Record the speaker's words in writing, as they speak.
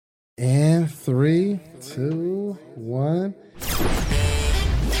And 3, 2, 1.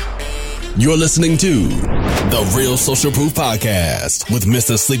 You're listening to The Real Social Proof Podcast with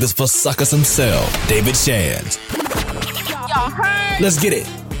Mr. Sleepers for Suckers himself, David Shands. Let's get it.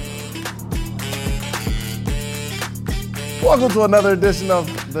 Welcome to another edition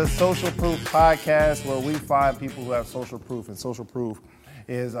of the Social Proof Podcast, where we find people who have social proof. And social proof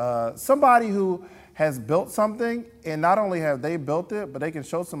is somebody who has built something, and not only have they built it, but they can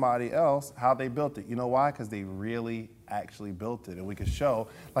show somebody else how they built it. You know why? Because they really actually built it, and we can show,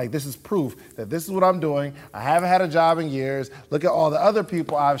 like, this is proof that this is what I'm doing. I haven't had a job in years. Look at all the other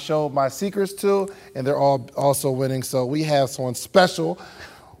people I've showed my secrets to, and they're all also winning. So we have someone special,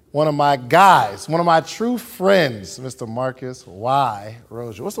 one of my guys, one of my true friends, Mr. Marcus Y.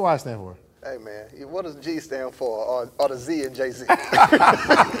 Rozier. What's the Y stand for? Hey, man, what does G stand for, or the Z in Jay-Z?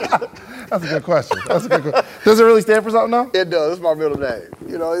 That's a good question. That's a good question. Does it really stand for something, though? It does. It's my middle name.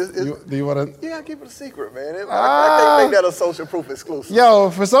 You know, Do you want to? Yeah, keep it a secret, man. I can't make that a social proof exclusive.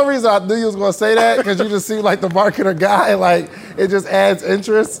 Yo, for some reason, I knew you was going to say that because you just seem like the marketer guy. Like, it just adds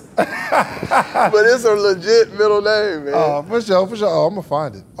interest. But it's a legit middle name, man. Oh, for sure. Oh, I'm going to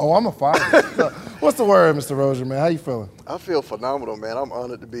find it. So, what's the word, Mr. Rozier, man? How you feeling? I feel phenomenal, man. I'm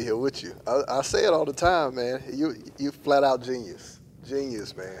honored to be here with you. I say it all the time, man. You flat out genius.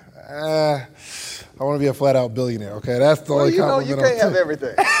 Genius, man. I want to be a flat out billionaire, okay? That's the only compliment. You can't have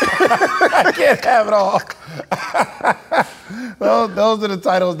everything. I can't have it all. Those are the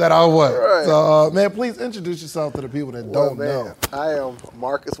titles that I want. Right. So, man, please introduce yourself to the people that don't know. I am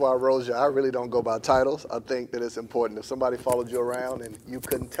Marcus Y. Rozier. I really don't go by titles. I think that it's important. If somebody followed you around and you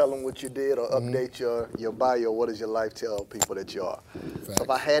couldn't tell them what you did or update your bio, what does your life tell people that you are? Facts. So if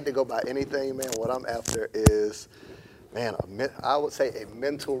I had to go by anything, man, what I'm after is, man, I would say a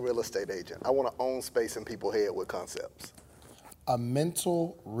mental real estate agent. I want to own space in people's head with concepts. A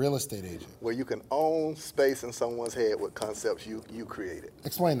mental real estate agent. Where you can own space in someone's head with concepts you created.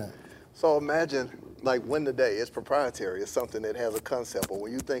 Explain that. So imagine, like, Win the Day. It's proprietary. It's something that has a concept. But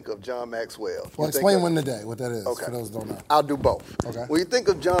when you think of John Maxwell. Well, explain Win the Day, what that is, for those who don't know. I'll do both. Okay. When you think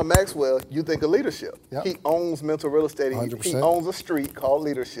of John Maxwell, you think of leadership. Yep. He owns mental real estate. 100%. He owns a street called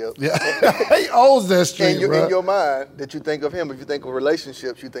leadership. Yeah, he owns that street, in your mind, that you think of him, if you think of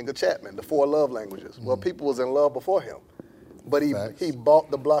relationships, you think of Chapman, the 4 love languages. Well, people was in love before him. But he bought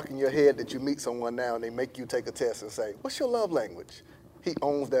the block in your head that you meet someone now and they make you take a test and say, what's your love language? He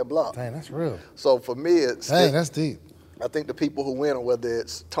owns that block. Dang, that's real. So for me, it's... Dang, that's deep. I think the people who win, or whether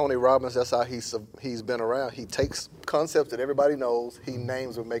it's Tony Robbins, that's how he's been around. He takes concepts that everybody knows, he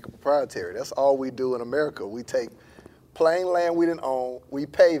names and make it proprietary. That's all we do in America. We take plain land we didn't own, we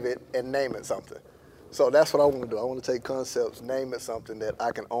pave it, and name it something. So that's what I want to do. I want to take concepts, name it something that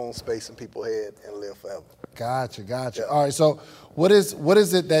I can own space in people's head and live forever. Gotcha. Yeah. All right, so what is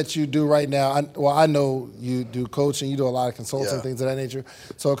it that you do right now? I know you do coaching, you do a lot of consulting, things of that nature.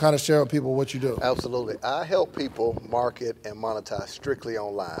 So kind of share with people what you do. Absolutely. I help people market and monetize strictly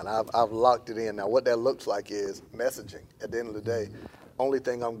online. I've locked it in. Now, what that looks like is messaging. At the end of the day, only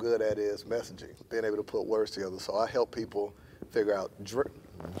thing I'm good at is messaging, being able to put words together. So I help people figure out...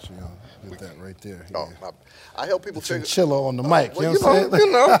 Get that right there. Yeah. I help people figure... Chinchilla on the mic, well, you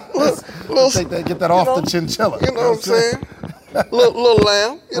know what I'm saying? Get that off the chinchilla. You know what I'm saying? Little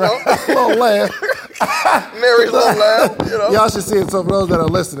lamb, you know. Little lamb. Mary's little lamb, you know. Y'all should see it. So for those that are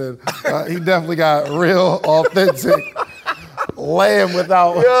listening, he definitely got real, authentic lamb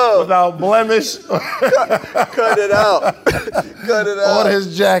without blemish. Cut it out. Cut it out. On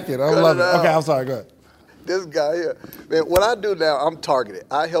his jacket. I love it. Okay, I'm sorry. Go ahead. This guy here. Man, what I do now, I'm targeted.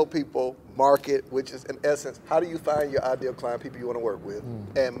 I help people market, which is in essence, how do you find your ideal client, people you want to work with,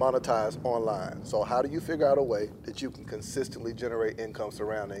 and monetize online? So how do you figure out a way that you can consistently generate income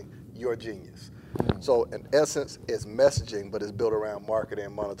surrounding your genius? So in essence, it's messaging, but it's built around marketing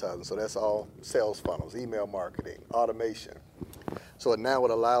and monetizing. So that's all sales funnels, email marketing, automation. So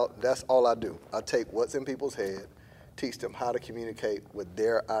now that's all I do. I take what's in people's head, teach them how to communicate with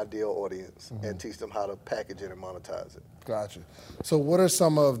their ideal audience, and teach them how to package it and monetize it. Gotcha. So what are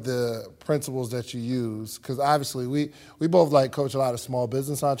some of the principles that you use? Because obviously we both coach a lot of small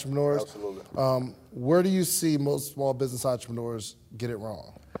business entrepreneurs. Absolutely. Where do you see most small business entrepreneurs get it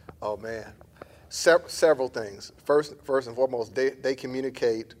wrong? Oh, man. Several things. First and foremost, they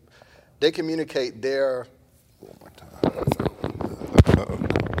communicate their... One more time.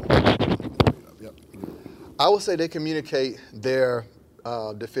 I would say they communicate their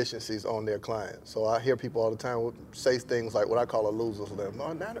deficiencies on their clients. So I hear people all the time say things like what I call a loser for them.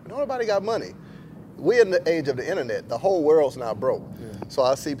 No, nobody got money. we're in the age of the internet. The whole world's not broke. So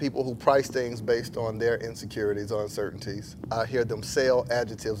I see people who price things based on their insecurities or uncertainties. I hear them sell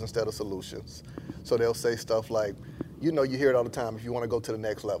adjectives instead of solutions. So they'll say stuff like, you know, you hear it all the time, if you want to go to the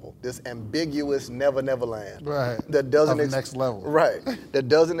next level. This ambiguous never land. Right. That doesn't next level. Right. That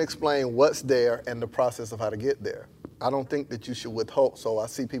doesn't explain what's there and the process of how to get there. I don't think that you should withhold. So I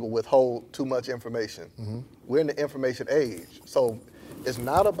see people withhold too much information. We're in the information age. So it's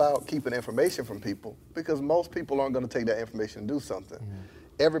not about keeping information from people, because most people aren't going to take that information and do something.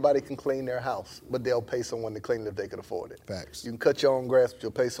 Everybody can clean their house, but they'll pay someone to clean it if they can afford it. Facts. You can cut your own grass, but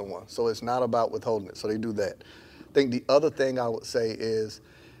you'll pay someone. So it's not about withholding it. So they do that. I think the other thing I would say is,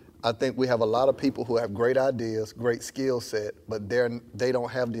 I think we have a lot of people who have great ideas, great skill set, but they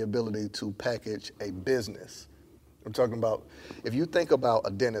don't have the ability to package a business. I'm talking about, if you think about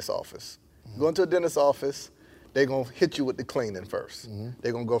a dentist office, you go into a dentist office, they're going to hit you with the cleaning first.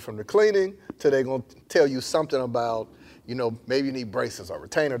 They're going to go from the cleaning to they're going to tell you something about, you know, maybe you need braces or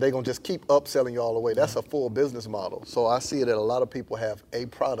retainer. They're going to just keep upselling you all the way. That's a full business model. So I see that a lot of people have a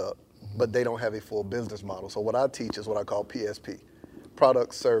product, but they don't have a full business model. So what I teach is what I call PSP,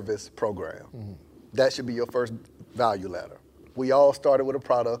 Product Service Program. That should be your first value ladder. We all started with a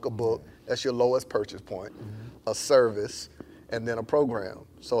product, a book. That's your lowest purchase point, a service, and then a program.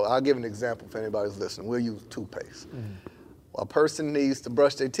 So I'll give an example if anybody's listening. We'll use toothpaste. A person needs to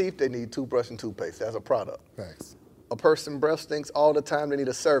brush their teeth, they need toothbrush and toothpaste. That's a product. Thanks. A person breath stinks all the time, they need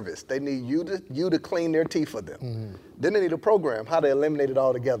a service. They need you to clean their teeth for them. Then they need a program, how to eliminate it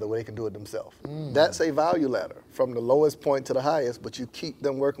all together where they can do it themselves. That's a value ladder from the lowest point to the highest, but you keep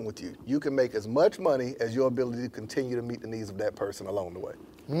them working with you. You can make as much money as your ability to continue to meet the needs of that person along the way.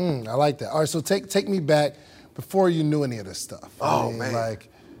 I like that. All right, so take me back before you knew any of this stuff. Man. Like,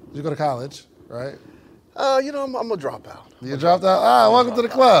 you go to college, right? You know, I'm a dropout. You dropped out? Welcome to the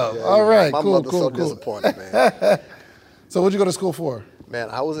club. Yeah, all right, my cool, mother's cool, so cool. disappointed, man. So what'd you go to school for? Man,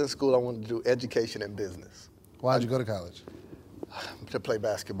 I was in school, I wanted to do education and business. Why'd you go to college? To play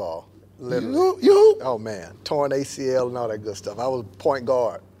basketball, literally. You? Oh man, torn ACL and all that good stuff. I was point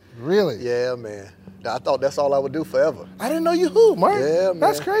guard. Really? Yeah, man. I thought that's all I would do forever. I didn't know you hoop, Mark. Yeah, man.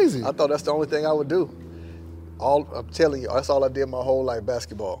 That's crazy. I thought that's the only thing I would do. I'm telling you, that's all I did my whole life,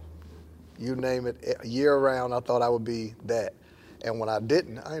 basketball. You name it, year round, I thought I would be that. And when I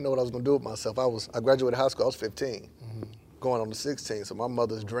didn't, I didn't know what I was going to do with myself. I graduated high school, I was 15, going on to 16. So my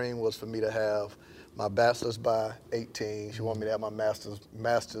mother's dream was for me to have my bachelor's by 18. She wanted me to have my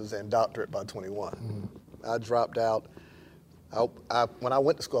master's and doctorate by 21. I dropped out. When I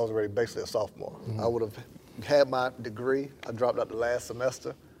went to school, I was already basically a sophomore. I would have had my degree. I dropped out the last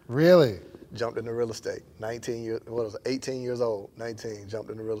semester. Really? Jumped into real estate. 18 years old, 19, jumped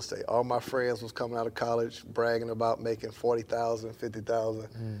into real estate. All my friends was coming out of college bragging about making 40,000, 50,000.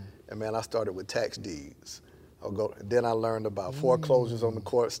 And man, I started with tax deeds. Then I learned about foreclosures on the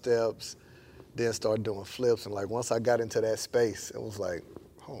court steps, then started doing flips. And like once I got into that space, it was like,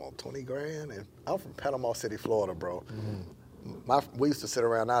 hold on, 20 grand? And I'm from Panama City, Florida, bro. We used to sit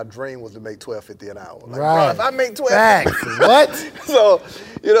around, our dream was to make $12.50 an hour. Like, right. Bro, if I make $12.50. Facts. What? So,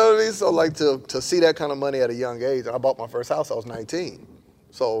 you know what I mean? So like to see that kind of money at a young age, I bought my first house, I was 19.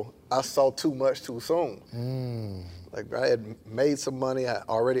 So I saw too much too soon. Like I had made some money, I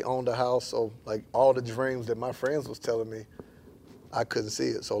already owned a house, so like all the dreams that my friends was telling me, I couldn't see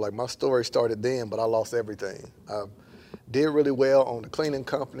it. So like my story started then, but I lost everything. I did really well on the cleaning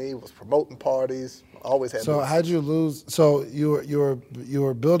company, was promoting parties, always had. So how'd you lose? So you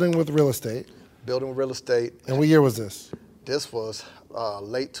were building with real estate. Building real estate. And what year was this? This was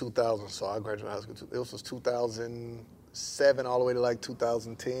late 2000, so I graduated high school. This was 2007 all the way to like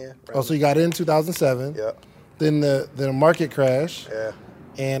 2010. Right? Oh, so you got in 2007. Yeah. Then the market crashed. Yeah.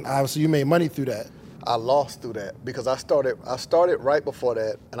 And obviously you made money through that. I lost through that because I started right before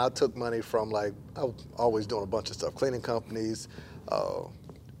that, and I took money from I was always doing a bunch of stuff, cleaning companies,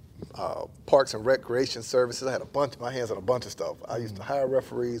 parks and recreation services. I had my hands on a bunch of stuff. I used to hire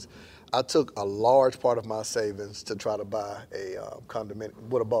referees. I took a large part of my savings to try to buy a condominium.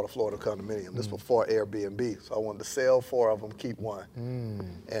 Would have bought a Florida condominium. This was before Airbnb, so I wanted to sell 4 of them, keep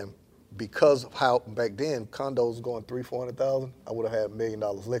 1. And because of how back then condos was going $300,000-$400,000, I would have had $1 million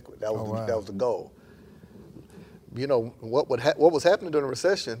liquid. That was the goal. You know what was happening during the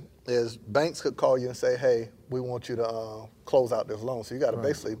recession is banks could call you and say, "Hey, we want you to close out this loan." So you got to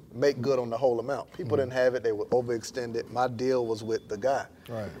basically make good on the whole amount. People didn't have it; they were overextended. My deal was with the guy.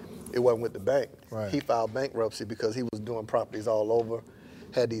 Right. It wasn't with the bank. Right. He filed bankruptcy because he was doing properties all over,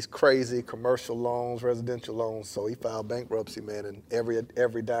 had these crazy commercial loans, residential loans. So he filed bankruptcy, man, and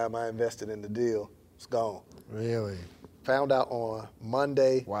every dime I invested in the deal was gone. Really? Found out on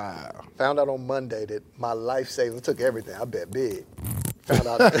Monday. Wow. Found out on Monday that my life savings, I took everything. I bet big. Found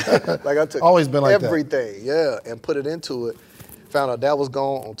out, like I took Always been like everything, and put it into it. Found out that was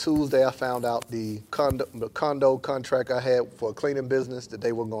gone. On Tuesday, I found out the condo contract I had for a cleaning business that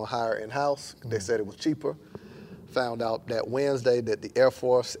they were going to hire in-house. They said it was cheaper. Found out that Wednesday that the Air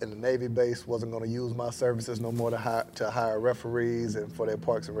Force and the Navy base wasn't going to use my services no more to hire referees and for their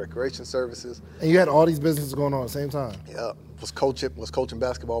parks and recreation services. And you had all these businesses going on at the same time? Yeah, was coaching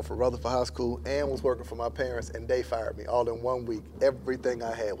basketball for Rutherford High School and was working for my parents, and they fired me all in 1 week. Everything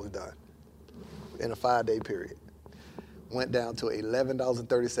I had was done in a 5-day period. Went down to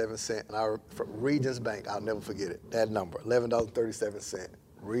 $11.37, and for Regions Bank, I'll never forget it, that number, $11.37,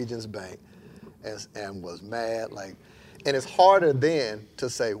 Regions Bank, and was mad, and it's harder then to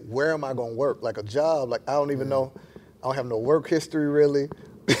say, where am I gonna work? Like a job, like I don't even know, I don't have no work history really,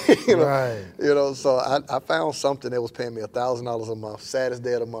 Right. So I found something that was paying me $1,000 a month. Saddest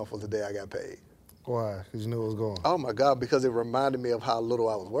day of the month was the day I got paid. Why? Because you knew it was going. Oh my God, because it reminded me of how little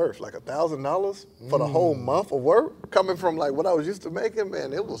I was worth. Like $1,000 for the whole month of work, coming from like what I was used to making,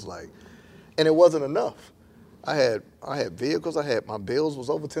 man, it was like, and it wasn't enough. I had vehicles, my bills was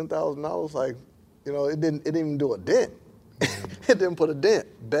over $10,000. Like, it didn't even do a dent. It didn't put a dent.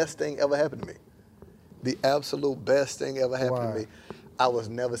 Best thing ever happened to me. The absolute best thing ever happened to me. I was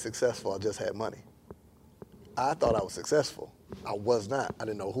never successful, I just had money. I thought I was successful. I was not. I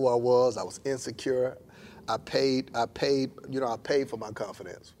didn't know who I was insecure. I paid for my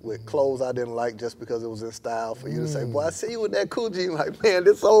confidence with clothes I didn't like just because it was in style for you to say, boy, I see you with that cool jean, like, man,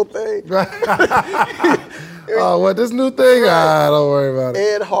 this whole thing. Oh, what, this new thing? Don't worry about it.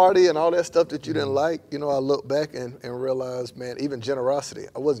 Ed Hardy and all that stuff that you didn't like, I look back and realize, man, even generosity,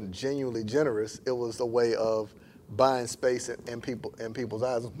 I wasn't genuinely generous. It was a way of buying space in people's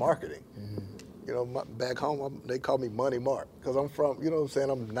eyes, marketing. Back home, they call me Money Mark because I'm from,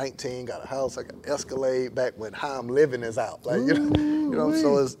 I'm 19, got a house, I got Escalade back when how I'm living is out. Like,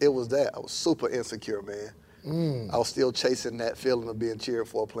 so it was that. I was super insecure, man. I was still chasing that feeling of being cheered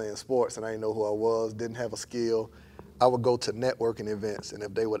for playing sports, and I didn't know who I was, didn't have a skill. I would go to networking events, and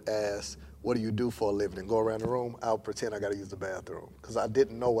if they would ask, what do you do for a living, and go around the room, I would pretend I got to use the bathroom because I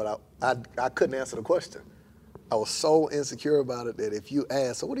didn't know what I couldn't answer the question. I was so insecure about it that if you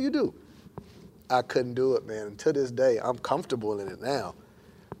ask, so what do you do? I couldn't do it, man. And to this day, I'm comfortable in it now.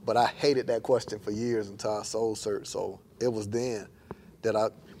 But I hated that question for years until I soul searched. So it was then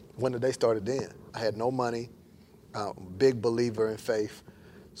that when the day started then. I had no money, big believer in faith.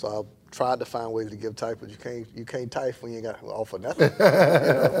 So I tried to find ways to give tithe, but you can't tithe when you ain't got to offer nothing.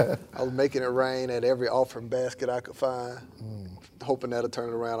 I was making it rain at every offering basket I could find, hoping that'll turn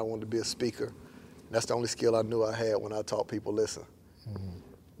it around. I wanted to be a speaker. And that's the only skill I knew I had when I taught people listen.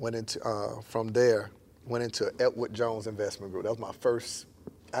 From there, went into Edward Jones Investment Group. That was my first,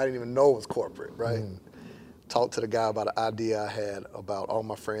 I didn't even know it was corporate, right? Talked to the guy about an idea I had about all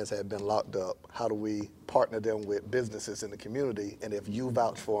my friends had been locked up. How do we partner them with businesses in the community? And if you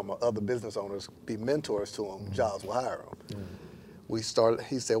vouch for them or other business owners, be mentors to them, jobs will hire them. We started,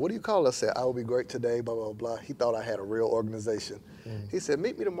 he said, what do you call it? I said, I will be great today, blah, blah, blah. He thought I had a real organization. He said,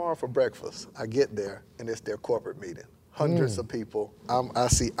 meet me tomorrow for breakfast. I get there, and it's their corporate meeting. Hundreds of people.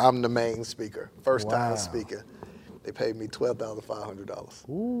 I'm the main speaker, first time speaker. They paid me $12,500.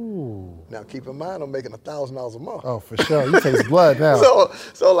 Ooh. Now keep in mind, I'm making $1,000 a month. Oh, for sure. You taste blood now.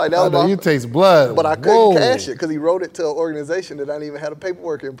 so like that was you taste blood. But I couldn't cash it because he wrote it to an organization that I didn't even have the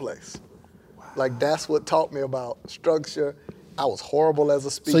paperwork in place. Wow. Like that's what taught me about structure. I was horrible as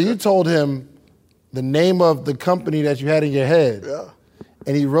a speaker. So you told him the name of the company that you had in your head. Yeah.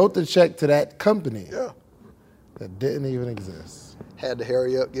 And he wrote the check to that company. Yeah. That didn't even exist. Had to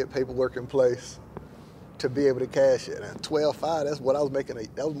hurry up, get paperwork in place to be able to cash it. And $12,500, that's what I was making.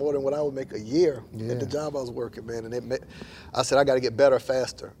 That was more than what I would make a year at the job I was working, man. And I said I got to get better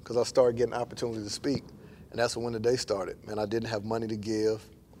faster because I started getting opportunities to speak. And that's when the day started. Man, I didn't have money to give.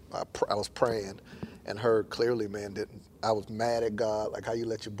 I was praying and heard clearly, man, that I was mad at God, like how you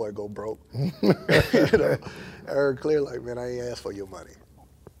let your boy go broke. I heard clearly, like, man, I ain't asked for your money.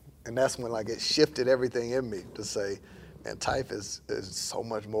 And that's when like it shifted everything in me to say, man, tithe is so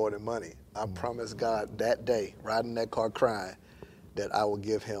much more than money. I promised God that day, riding that car crying, that I would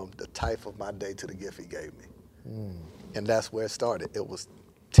give him the tithe of my day to the gift he gave me. And that's where it started. It was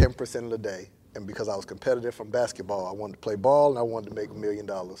 10% of the day. And because I was competitive from basketball, I wanted to play ball and I wanted to make $1 million.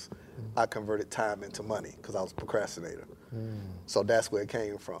 I converted time into money because I was a procrastinator. So that's where it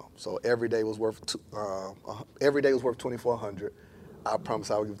came from. So every day was worth $2,400. I promised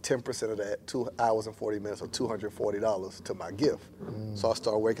I would give 10% of that, 2 hours and 40 minutes, or $240 to my gift. So I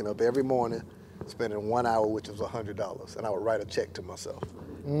started waking up every morning, spending 1 hour, which was $100, and I would write a check to myself,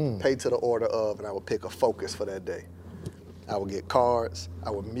 pay to the order of, and I would pick a focus for that day. I would get cards,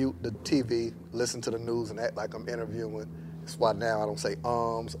 I would mute the TV, listen to the news, and act like I'm interviewing. That's why now I don't say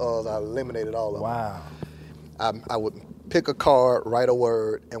ums, uhs, I eliminated all of them. Wow. I would pick a card, write a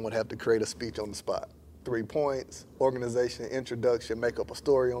word, and would have to create a speech on the spot. 3 points, organization, introduction, make up a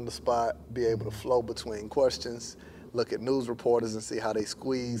story on the spot, be able to flow between questions, look at news reporters and see how they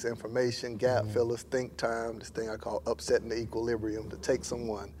squeeze information, gap fillers, think time, this thing I call upsetting the equilibrium, to take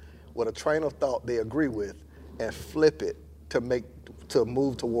someone with a train of thought they agree with and flip it to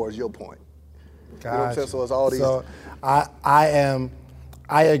move towards your point. Gotcha. You know what I'm saying? So it's all these. So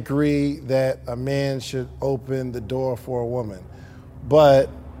I agree that a man should open the door for a woman, but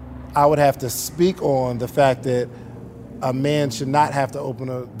I would have to speak on the fact that a man should not have to open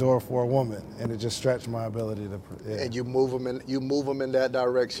a door for a woman, and it just stretched my ability to. Yeah. And you move them in that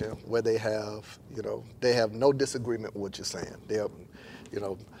direction where they have no disagreement with what you're saying. They have,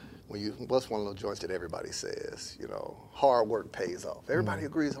 what's one of those joints that everybody says, hard work pays off. Everybody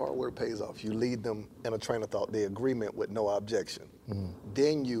agrees hard work pays off. You lead them in a train of thought, the agreement with no objection.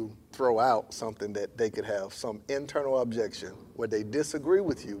 Then you throw out something that they could have some internal objection where they disagree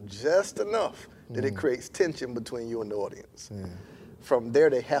with you just enough that it creates tension between you and the audience. From there,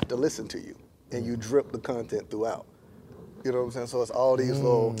 they have to listen to you, and you drip the content throughout. You know what I'm saying? So it's all these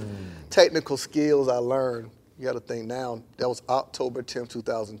little technical skills I learned. You got to think now, that was October 10th,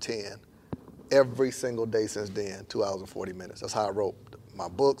 2010. Every single day since then, 2 hours and 40 minutes. That's how I wrote my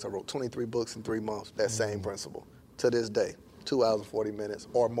books. I wrote 23 books in 3 months. That same principle. To this day, 2 hours and 40 minutes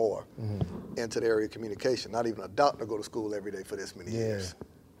or more into the area of communication. Not even a doctor go to school every day for this many years.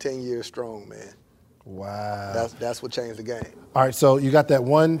 10 years strong, man. Wow. That's what changed the game. All right, so you got that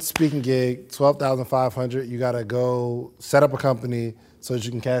one speaking gig, $12,500. You got to go set up a company so that you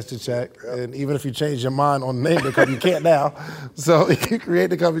can cash the check. Yep. And even if you change your mind on the name of the company, you can't now. So you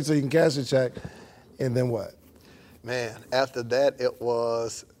create the company so you can cash the check. And then what? Man, after that, it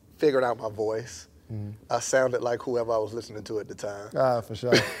was figuring out my voice. I sounded like whoever I was listening to at the time. For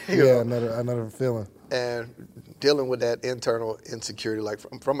sure. Yeah, another feeling. And dealing with that internal insecurity, like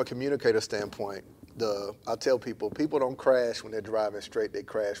from a communicator standpoint, I tell people don't crash when they're driving straight, they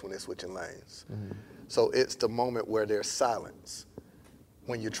crash when they're switching lanes. So it's the moment where there's silence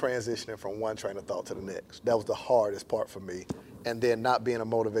when you're transitioning from one train of thought to the next. That was the hardest part for me. And then not being a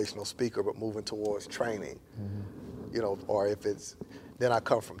motivational speaker, but moving towards training, or if it's, then I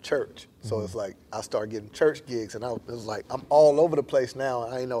come from church. So it's like I start getting church gigs, and it was like I'm all over the place now,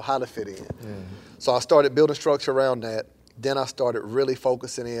 and I didn't know how to fit in. So I started building structure around that. Then I started really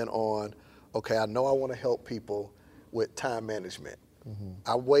focusing in on, okay, I know I want to help people with time management.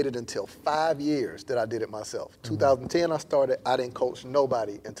 I waited until 5 years that I did it myself. 2010 I started, I didn't coach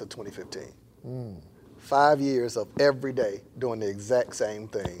nobody until 2015. 5 years of every day doing the exact same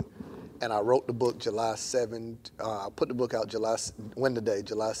thing. And I wrote the book July 7, I put the book out July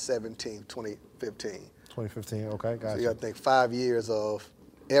 17, 2015. 2015, okay, gotcha. So you got to think 5 years of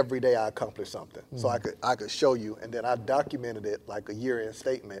every day I accomplished something. So I could show you, and then I documented it like a year-end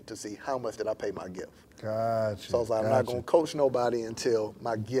statement to see how much did I pay my gift. Gotcha. So I was like, I'm not going to coach nobody until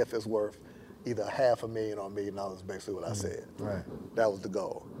my gift is worth either $500,000 or $1 million, basically what I said. Right. That was the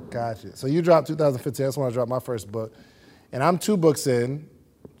goal. Gotcha. So you dropped 2015, that's when I dropped my first book. And I'm 2 books in,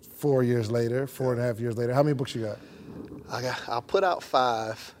 4 years later, 4.5 years later. How many books you got? I put out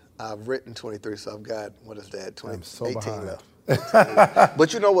 5. I've written 23, so I've got, 18 left.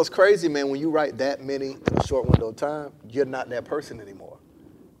 But you know what's crazy, man? When you write that many in a short window of time, you're not that person anymore.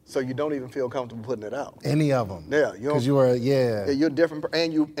 So you don't even feel comfortable putting it out. Any of them? Yeah, because you were, you're different,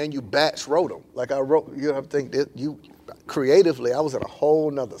 and you batch wrote them. Like I wrote, you have to think that you creatively, I was in a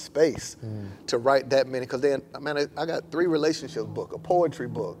whole nother space to write that many. Because then, I got 3 relationships book, a poetry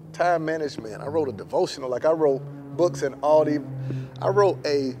book, time management. I wrote a devotional. Like I wrote books and all these. I wrote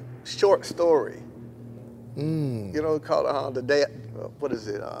a short story. Called the day. What is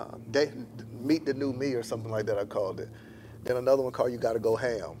it? Meet the New Me or something like that. I called it. Then another one called You Gotta Go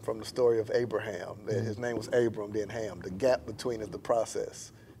Ham, from the story of Abraham. His name was Abram, then Ham. The gap between is the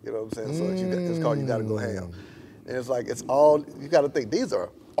process. You know what I'm saying? So it's called You Gotta Go Ham. And it's like, it's all, you gotta think, these are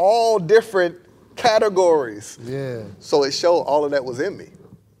all different categories. Yeah. So it showed all of that was in me.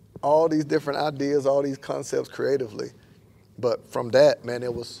 All these different ideas, all these concepts creatively. But from that, man,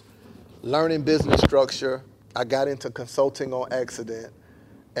 it was learning business structure. I got into consulting on accident.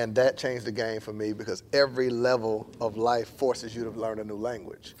 And that changed the game for me because every level of life forces you to learn a new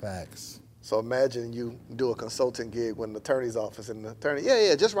language. Facts. So imagine you do a consulting gig with an attorney's office, and the attorney,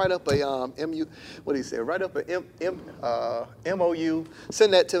 just write up a MU, what do you say? Write up a MOU,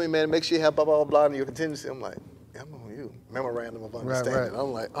 send that to me, man. Make sure you have blah blah blah in your contingency. I'm like, MOU, memorandum of understanding. Right.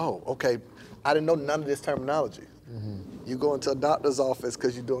 I'm like, oh, okay. I didn't know none of this terminology. Mm-hmm. You go into a doctor's office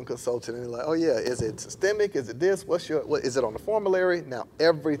because you're doing consulting, and you're like, oh yeah, is it systemic? Is it this? What is it on the formulary? Now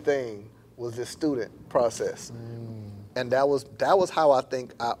everything was this student process. And that was how I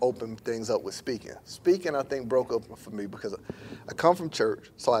think I opened things up with speaking. Speaking, I think, broke up for me because I come from church,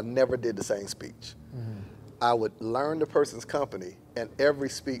 so I never did the same speech. Mm-hmm. I would learn the person's company, and every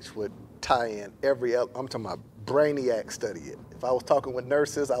speech would tie in I'm talking about brainiac study it. If I was talking with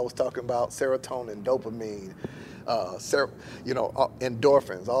nurses, I was talking about serotonin, dopamine,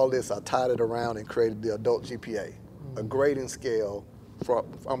 endorphins, all this. I tied it around and created the adult GPA, a grading scale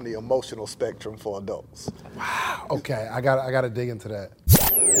from the emotional spectrum for adults. Wow. Okay, I gotta dig into that.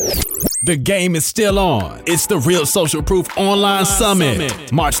 The game is still on. It's the Real Social Proof Online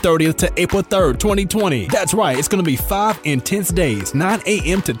Summit, March 30th to April 3rd, 2020. That's right, it's going to be 5 intense days, 9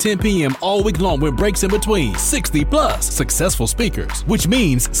 a.m. to 10 p.m. all week long with breaks in between. 60 plus successful speakers, which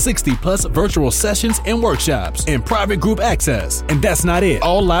means 60 plus virtual sessions and workshops and private group access. And that's not it.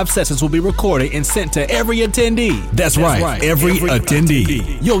 All live sessions will be recorded and sent to every attendee. That's right, every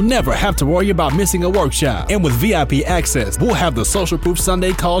attendee. You'll never have to worry about missing a workshop. And with VIP access, we'll have the Social Proof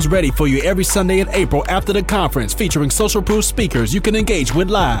Sunday calls ready for you every Sunday in April after the conference, featuring social proof speakers you can engage with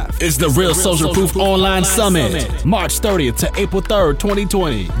live. It's the Real Social Proof Online Summit, March 30th to April 3rd,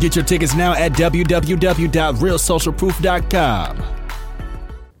 2020. Get your tickets now at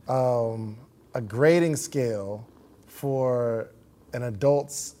www.realsocialproof.com. A grading scale for an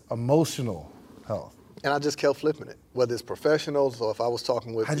adult's emotional health. And I just kept flipping it, whether it's professionals or if I was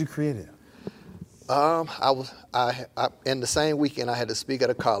talking with. How'd you create it? In the same weekend, I had to speak at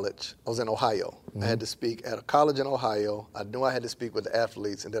a college. I was in Ohio. Mm-hmm. I had to speak at a college in Ohio. I knew I had to speak with the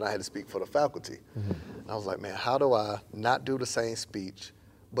athletes, and then I had to speak for the faculty. Mm-hmm. And I was like, man, how do I not do the same speech,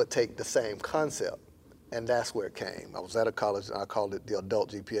 but take the same concept? And that's where it came. I was at a college, and I called it the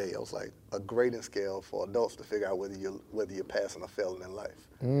adult GPA. I was like, a grading scale for adults to figure out whether you're passing or failing in life.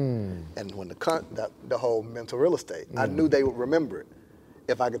 Mm. And when the whole mental real estate, I knew they would remember it.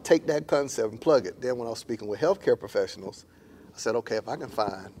 If I could take that concept and plug it, then when I was speaking with healthcare professionals, I said, okay, if I can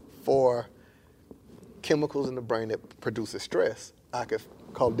find 4 chemicals in the brain that produces stress, I could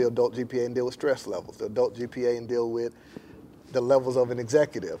call the adult GPA and deal with stress levels, the adult GPA and deal with the levels of an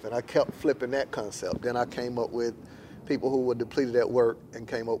executive. And I kept flipping that concept. Then I came up with people who were depleted at work and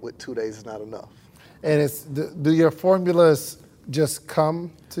came up with 2 days is not enough. And do your formulas just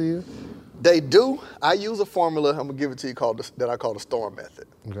come to you? They do. I use a formula, I'm gonna give it to you, that I call the STORM method.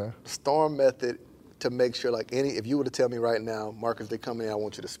 Okay. The STORM method to make sure, if you were to tell me right now, Marcus, they come in, I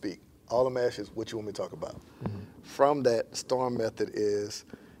want you to speak. All I'm asking is what you want me to talk about. Mm-hmm. From that, STORM method is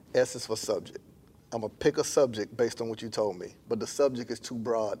essence for subject. I'm gonna pick a subject based on what you told me, but the subject is too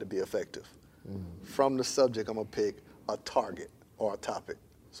broad to be effective. Mm-hmm. From the subject, I'm gonna pick a target or a topic.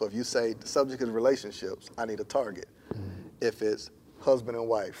 So if you say the subject is relationships, I need a target. Mm-hmm. If it's husband and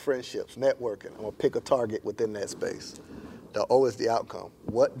wife, friendships, networking, I'm gonna pick a target within that space. The O is the outcome.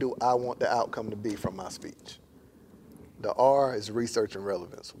 What do I want the outcome to be from my speech? The R is research and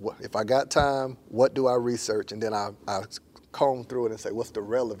relevance. If I got time, what do I research? And then I comb through it and say, what's the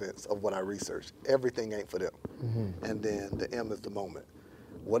relevance of what I researched? Everything ain't for them. Mm-hmm. And then the M is the moment.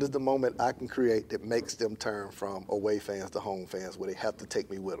 What is the moment I can create that makes them turn from away fans to home fans where they have to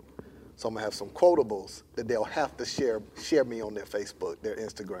take me with them? So I'm gonna have some quotables that they'll have to share me on their Facebook, their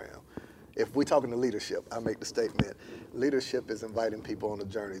Instagram. If we're talking to leadership, I make the statement, leadership is inviting people on a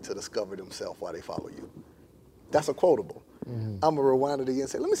journey to discover themselves while they follow you. That's a quotable. Mm-hmm. I'm gonna rewind it again and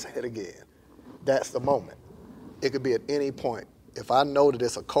say, let me say it again. That's the moment. It could be at any point. If I know that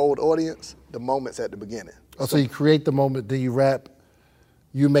it's a cold audience, the moment's at the beginning. Oh, so you create the moment, then you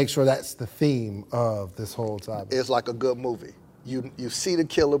you make sure that's the theme of this whole topic. It's like a good movie. You see the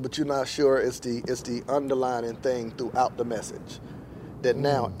killer, but you're not sure it's the underlining thing throughout the message. That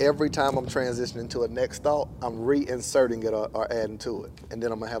now, every time I'm transitioning to a next thought, I'm reinserting it or adding to it. And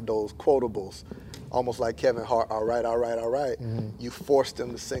then I'm gonna have those quotables, almost like Kevin Hart, all right. Mm-hmm. You force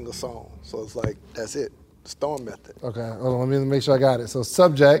them to sing a song. So it's like, that's it, STORM method. Okay, hold on, let me make sure I got it. So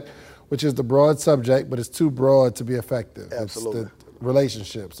subject, which is the broad subject, but it's too broad to be effective. Absolutely. It's the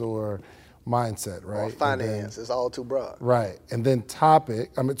relationships or mindset, right? Or finance, it's all too broad. Right, and then target,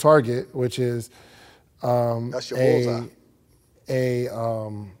 which is that's your bullseye.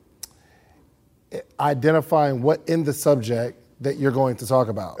 Identifying what in the subject that you're going to talk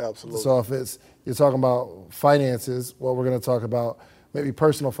about. Absolutely. So if you're talking about finances, well, we're going to talk about maybe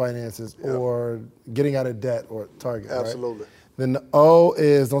personal finances or getting out of debt or target. Absolutely. Right? Then the O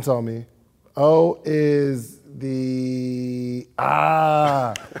is, don't tell me, O is the,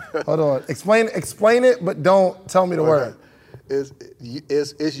 hold on. Explain it, but don't tell me the word. Is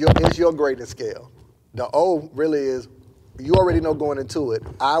your grading scale. The O really is, you already know going into it,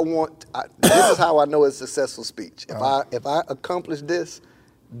 this is how I know it's successful speech. If I accomplish this,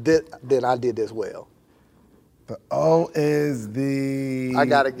 then I did this well. The O is the... I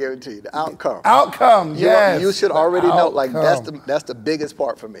got to guarantee you, the outcome. Outcome, yes. You should already know, like, that's the biggest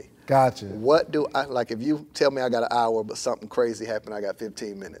part for me. Gotcha. What do I, like, if you tell me I got an hour, but something crazy happened, I got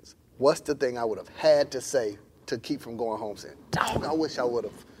 15 minutes, what's the thing I would have had to say to keep from going home saying, dog, I wish I would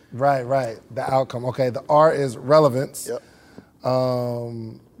have. Right. The outcome. Okay, the R is relevance. Yep.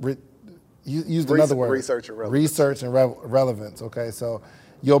 Used another word. Research and relevance. Research and relevance. Okay, so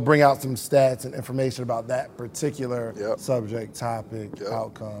you'll bring out some stats and information about that particular subject, topic,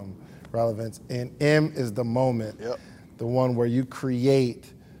 outcome, relevance. And M is the moment, the one where you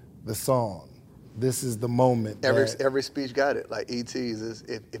create the song. This is the moment. Every speech got it. Like E.T.'s is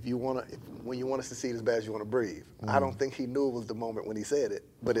when you want to succeed as bad as you want to breathe. I don't think he knew it was the moment when he said it,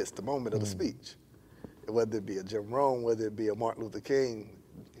 but it's the moment of the speech. Whether it be a Jim Rohn, whether it be a Martin Luther King,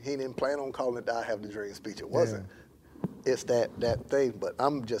 he didn't plan on calling it the I Have the Dream speech. It wasn't. It's that thing, but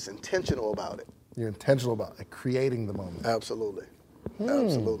I'm just intentional about it. You're intentional about it, creating the moment. Absolutely.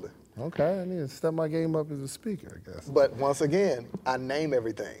 Absolutely. Okay, I need to step my game up as a speaker, I guess. But once again, I name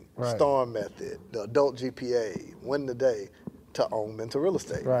everything. Right. Storm Method, the Adult GPA, Win the Day, to own mental real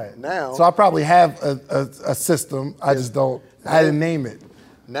estate. Right. Now, so I probably have a system, I just don't, I didn't name it.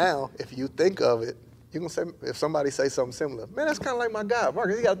 Now, if you think of it, you can say, if somebody say something similar, man, that's kind of like my guy,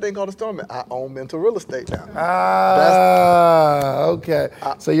 Marcus. You got to think all the storm. I own mental real estate now. Okay.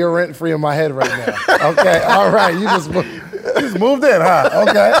 So you're rent free in my head right now. Okay. All right. You just moved in, huh?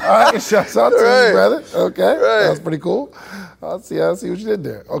 Okay. All right. Shouts out to you, brother. Okay. Right. That's pretty cool. I see what you did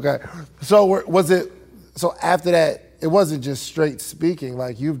there. Okay. So so after that, it wasn't just straight speaking.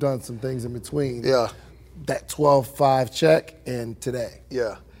 Like you've done some things in between. Yeah. That 12-5 check and today.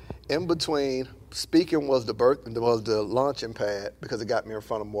 Yeah. In between. Speaking was the launching pad because it got me in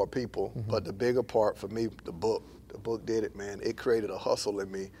front of more people. But the bigger part for me, the book did it, man. It created a hustle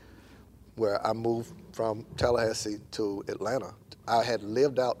in me where I moved from Tallahassee to Atlanta. I had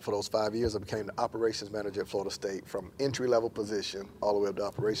lived out for those 5 years. I became the operations manager at Florida State from entry-level position all the way up to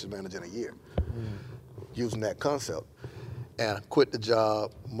operations manager in a year, using that concept. And I quit the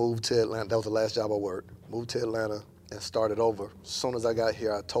job, moved to Atlanta. That was the last job I worked. Moved to Atlanta and started over. As soon as I got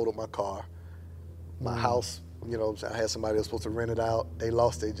here, I totaled my car. My house, I had somebody that was supposed to rent it out. They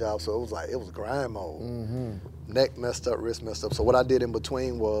lost their job, so it was grind mode. Neck messed up, wrist messed up. So what I did in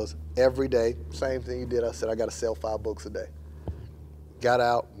between was every day, same thing you did. I said I got to sell 5 books a day. Got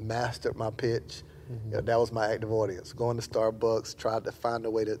out, mastered my pitch. That was my active audience. Going to Starbucks, tried to find a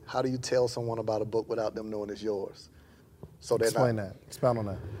way how do you tell someone about a book without them knowing it's yours? So explain that. Expound on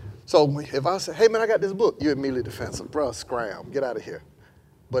that. So if I say, hey man, I got this book, you're immediately defensive. Bruh, scram, get out of here.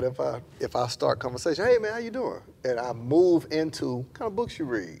 But if I start conversation, hey man, how you doing? And I move into what kind of books you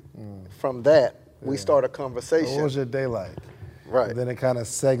read. From that, we start a conversation. What was your day like? Right. And then it kind of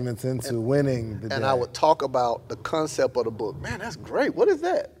segments into winning the day. And I would talk about the concept of the book. Man, that's great. What is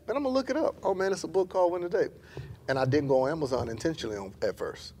that? Man, I'm gonna look it up. Oh man, it's a book called Win the Day. And I didn't go on Amazon intentionally at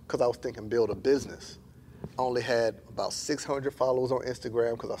first because I was thinking build a business. I only had about 600 followers on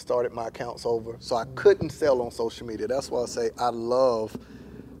Instagram because I started my accounts over. So I couldn't sell on social media. That's why I say I love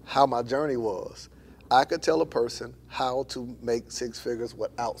how my journey was. I could tell a person how to make 6 figures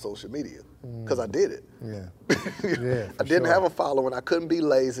without social media because I did it. I didn't have a following. I couldn't be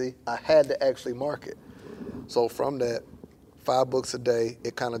lazy. I had to actually market. So from that, 5 books a day,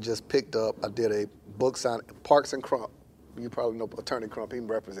 it kind of just picked up. I did a book signing. Parks and Crump, you probably know Attorney Crump. He can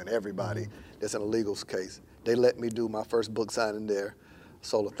represent everybody that's in a legal case. They let me do my first book signing there.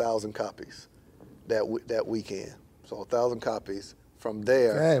 Sold 1,000 copies that weekend. So 1,000 copies. From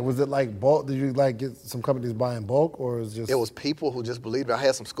there. Hey, was it like bulk? Did you like get some companies buying bulk, or was it just? It was people who just believed it. I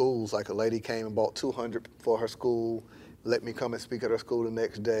had some schools, like a lady came and bought 200 for her school, let me come and speak at her school the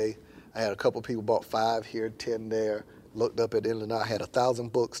next day. I had a couple people bought 5 here, 10 there. Looked up at the end of the night. I had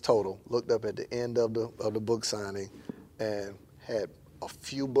 1,000 books total. Looked up at the end of the book signing, and had a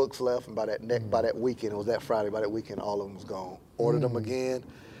few books left. And by that weekend, it was that Friday. By that weekend, all of them was gone. Ordered them again,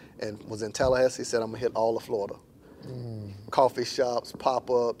 and was in Tallahassee. Said I'm gonna hit all of Florida. Coffee shops,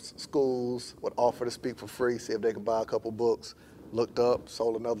 pop-ups, schools would offer to speak for free, see if they could buy a couple books. Looked up,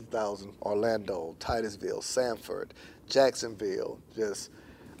 sold another 1,000. Orlando, Titusville, Sanford, Jacksonville.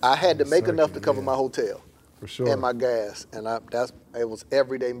 I had to make enough to cover my hotel. For sure. And my gas. And it was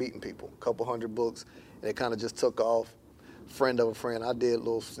every day meeting people, a couple hundred books, and it kind of just took off. Friend of a friend. I did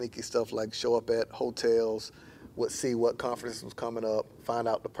little sneaky stuff like show up at hotels, would see what conference was coming up, find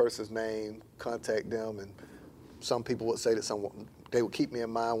out the person's name, contact them, and some people would say that they would keep me in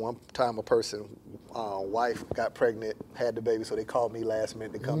mind. One time a person, wife got pregnant, had the baby, so they called me last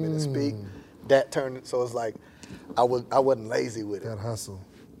minute to come in and speak. That turned, so it's like I wasn't lazy with it. That hustle.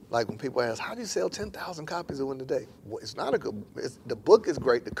 Like when people ask, how do you sell 10,000 copies of Win a Day? Well, it's not the book is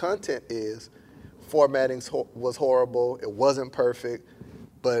great, the content is, formatting was horrible, it wasn't perfect,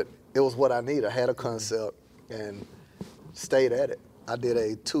 but it was what I needed. I had a concept and stayed at it. I did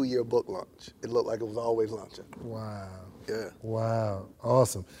a 2-year book launch. It looked like it was always launching. Wow. Yeah. Wow.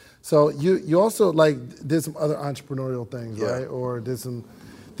 Awesome. So you also like did some other entrepreneurial things, Yeah. right? Or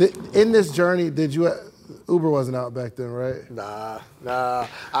in this journey, Uber wasn't out back then, right? Nah.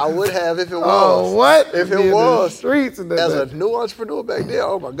 I would have if it was. Oh, what? If Be it in the was. streets and As that. a new entrepreneur back then,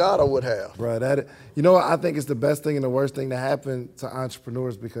 oh my God, I would have. Right. You know what? I think it's the best thing and the worst thing to happen to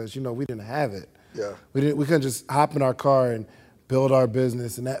entrepreneurs because, we didn't have it. Yeah. We couldn't just hop in our car and build our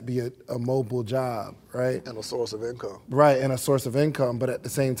business and that be a mobile job, right? And a source of income. Right, and a source of income. But at the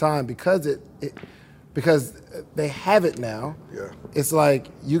same time, because they have it now, Yeah. it's like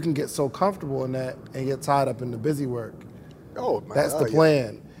you can get so comfortable in that and get tied up in the busy work. Oh, my That's God, the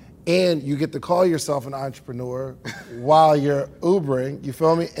plan. And you get to call yourself an entrepreneur while you're Ubering, you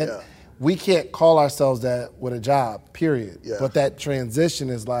feel me? And Yeah. we can't call ourselves that with a job, period. Yeah. But that transition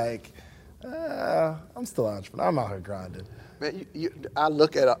is like, I'm still an entrepreneur. I'm out here grinding. Man, I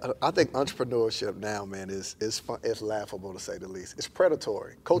think entrepreneurship now, man, is fun, it's laughable to say the least. It's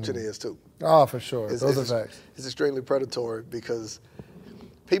predatory. Coaching is too. Oh, for sure. Those are facts. It's extremely predatory because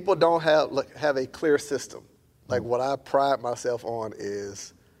people don't have a clear system. Like what I pride myself on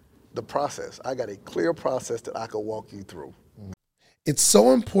is the process. I got a clear process that I could walk you through. It's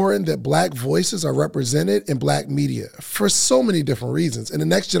so important that Black voices are represented in Black media for so many different reasons. And the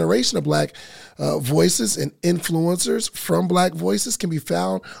next generation of Black voices and influencers from Black voices can be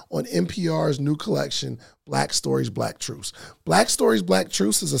found on NPR's new collection, Black Stories, Black Truths. Black Stories, Black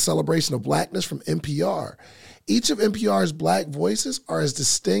Truths is a celebration of Blackness from NPR. Each of NPR's Black voices are as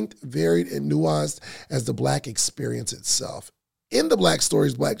distinct, varied, and nuanced as the Black experience itself. In the Black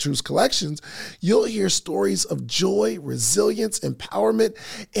Stories, Black Truths collections, you'll hear stories of joy, resilience, empowerment,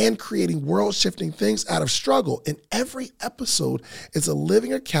 and creating world-shifting things out of struggle. And every episode is a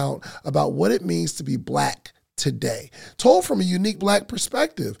living account about what it means to be Black today, told from a unique Black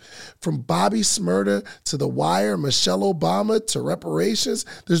perspective. From Bobby Shmurda to The Wire, Michelle Obama to reparations,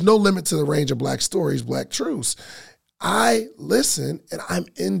 there's no limit to the range of Black stories, Black truths. I listen and I'm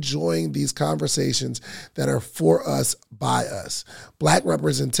enjoying these conversations that are for us, by us. Black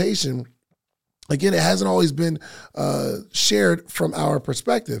representation, again, it hasn't always been shared from our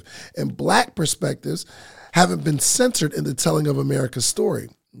perspective. And Black perspectives haven't been centered in the telling of America's story.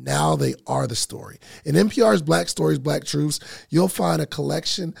 Now they are the story. In NPR's Black Stories, Black Truths, you'll find a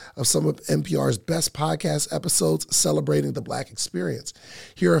collection of some of NPR's best podcast episodes celebrating the Black experience.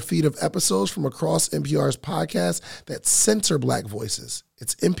 Here are a feed of episodes from across NPR's podcasts that center Black voices.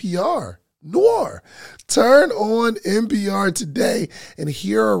 It's NPR Noir. Turn on NPR today and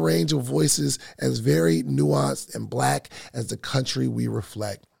hear a range of voices as varied, nuanced, and Black as the country we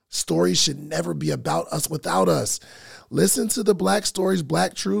reflect. Stories should never be about us without us. Listen to the Black Stories,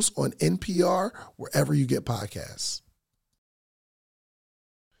 Black Truths on NPR, wherever you get podcasts.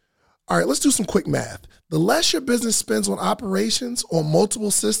 All right, let's do some quick math. The less your business spends on operations, on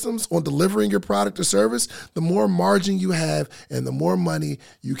multiple systems, on delivering your product or service, the more margin you have and the more money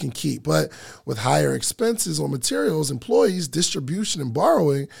you can keep. But with higher expenses on materials, employees, distribution, and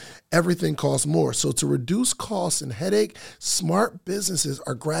borrowing, everything costs more. So to reduce costs and headache, smart businesses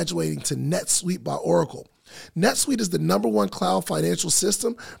are graduating to NetSuite by Oracle. NetSuite is the #1 cloud financial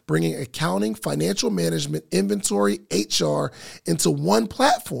system, bringing accounting, financial management, inventory, HR into one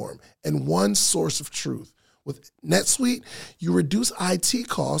platform and one source of truth. With NetSuite, you reduce IT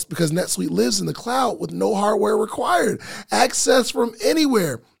costs because NetSuite lives in the cloud with no hardware required. Access from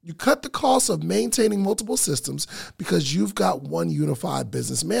anywhere. You cut the cost of maintaining multiple systems because you've got one unified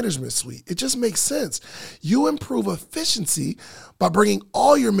business management suite. It just makes sense. You improve efficiency by bringing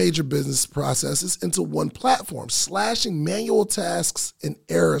all your major business processes into one platform, slashing manual tasks and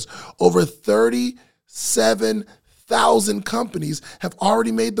errors. Over 37,000 companies have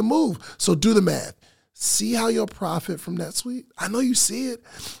already made the move. So do the math. See how you'll profit from NetSuite? I know you see it.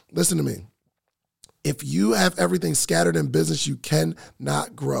 Listen to me. If you have everything scattered in business, you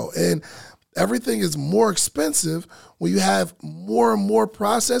cannot grow. And Everything is more expensive when you have more and more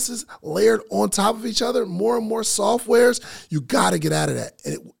processes layered on top of each other, more and more softwares. You got to get out of that.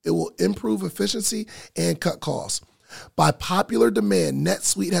 And it will improve efficiency and cut costs. By popular demand,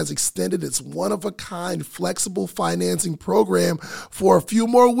 NetSuite has extended its one-of-a-kind flexible financing program for a few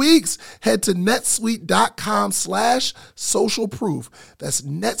more weeks. Head to netsuite.com/socialproof. That's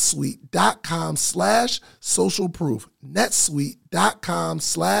netsuite.com/socialproof.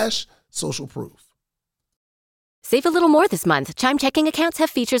 netsuite.com/socialproof. Save a little more this month. Chime checking accounts have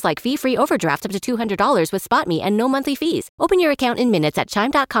features like fee-free overdraft up to $200 with SpotMe and no monthly fees. Open your account in minutes at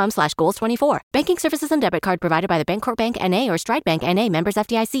chime.com/goals24. Banking services and debit card provided by the Bancorp Bank N.A. or Stride Bank N.A. members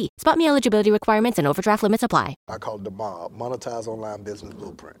FDIC. SpotMe eligibility requirements and overdraft limits apply. I call it the MOB, Monetize Online Business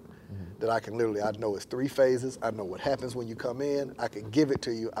Blueprint. That I know it's 3 phases. I know what happens when you come in. I can give it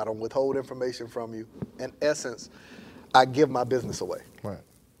to you. I don't withhold information from you. In essence, I give my business away. Right.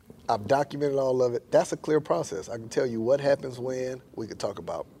 I've documented all of it. That's a clear process. I can tell you what happens when. We could talk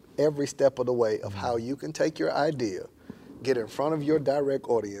about every step of the way of how you can take your idea, get in front of your direct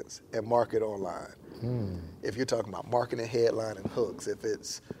audience, and market online. If you're talking about marketing headline and hooks, if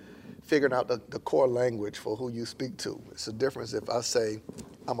it's figuring out the core language for who you speak to. It's a difference if I say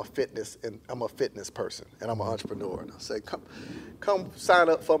I'm a fitness person and I'm an entrepreneur, and I say come sign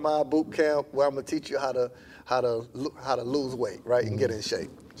up for my boot camp where I'm gonna teach you how to lose weight, right, and get in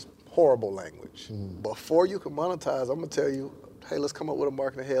shape. It's horrible language. Before you can monetize, I'm gonna tell you, hey, let's come up with a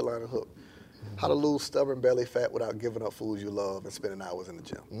marketing headline and hook. How to lose stubborn belly fat without giving up foods you love and spending hours in the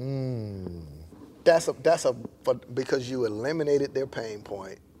gym. Because you eliminated their pain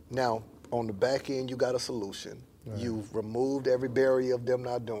point. Now, on the back end, you got a solution. Right. You've removed every barrier of them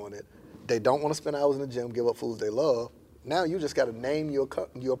not doing it. They don't want to spend hours in the gym, give up foods they love. Now you just got to name your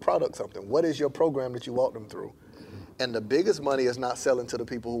product something. What is your program that you walk them through? And the biggest money is not selling to the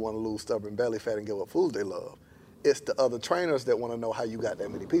people who want to lose stubborn belly fat and give up foods they love. It's the other trainers that want to know how you got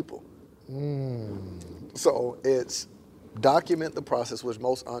that many people. So it's document the process, which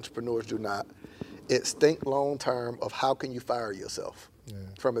most entrepreneurs do not. It's think long term of how can you fire yourself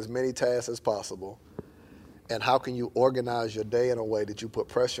from as many tasks as possible, and how can you organize your day in a way that you put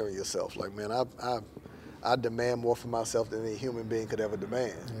pressure on yourself. Like, man, I demand more from myself than any human being could ever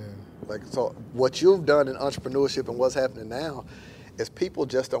demand. Like, so what you've done in entrepreneurship and what's happening now is people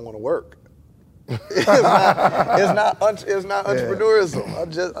just don't want to work. It's not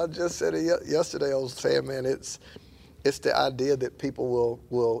entrepreneurism. I just said it yesterday. I was saying, man, it's the idea that people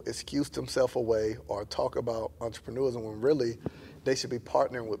will excuse themselves away or talk about entrepreneurism when really they should be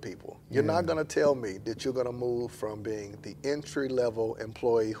partnering with people. You're not going to tell me that you're going to move from being the entry-level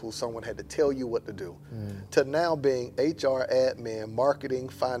employee who someone had to tell you what to do to now being HR, admin, marketing,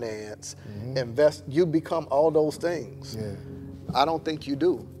 finance, invest. You become all those things. I don't think you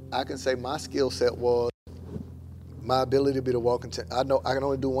do. I can say my skill set was my ability to be the walking. I know I can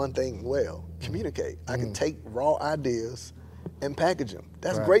only do one thing well: communicate. I can take raw ideas and package them.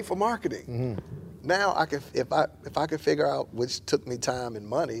 That's great for marketing. Now I can, if I can figure out, which took me time and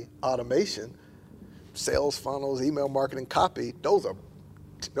money, automation, sales funnels, email marketing, copy. Those are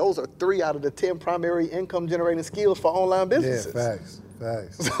 3 out of the 10 primary income generating skills for online businesses. Facts.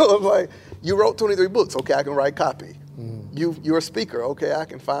 So it's like, you wrote 23 books. Okay, I can write copy. You're a speaker. Okay, I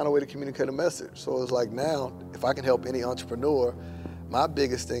can find a way to communicate a message. So it's like, now, if I can help any entrepreneur, my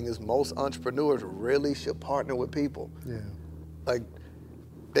biggest thing is most entrepreneurs really should partner with people. Like,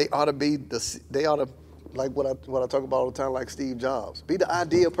 they ought to, like what I talk about all the time, like Steve Jobs. Be the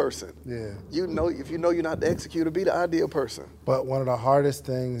idea person. If you know you're not the executor, be the idea person. But one of the hardest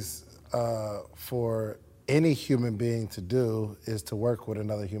things for any human being to do is to work with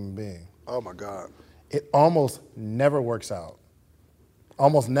another human being. Oh my God. It almost never works out.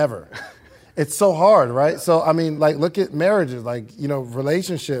 Almost never. It's so hard, right? So, I mean, like, look at marriages, like,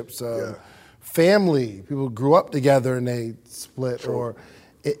 relationships, family. People grew up together and they split, or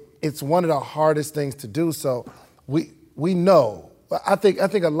it's one of the hardest things to do. So we know, I think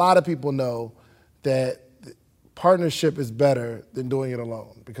a lot of people know that partnership is better than doing it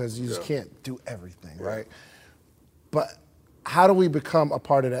alone, because you just can't do everything, right? But how do we become a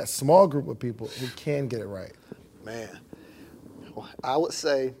part of that small group of people who can get it right? Man, I would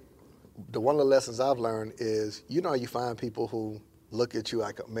say one of the lessons I've learned is, you find people who look at you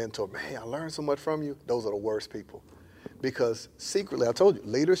like a mentor. Man, I learned so much from you. Those are the worst people. Because secretly, I told you,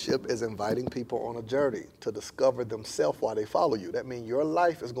 leadership is inviting people on a journey to discover themselves while they follow you. That means your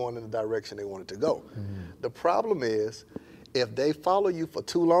life is going in the direction they want it to go. The problem is, if they follow you for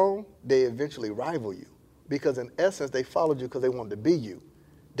too long, they eventually rival you. Because in essence, they followed you because they wanted to be you.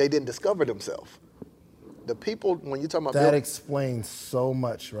 They didn't discover themselves. the people, when you talk about that explains so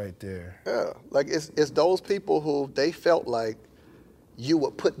much right there. Yeah, like it's those people who they felt like you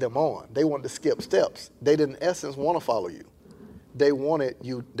would put them on. They wanted to skip steps. They didn't, in essence, want to follow you. They wanted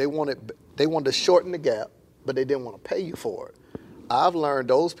to shorten the gap, but they didn't want to pay you for it. I've learned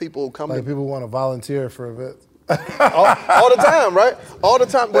those people who come like people want to volunteer for events. all the time, right? All the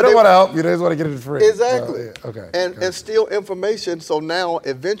time. They don't want to help you. They just want to get it free. Exactly. Yeah. Okay. And steal information. So now,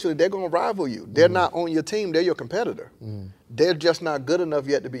 eventually, they're going to rival you. They're not on your team. They're your competitor. They're just not good enough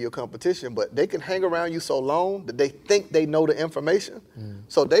yet to be your competition. But they can hang around you so long that they think they know the information.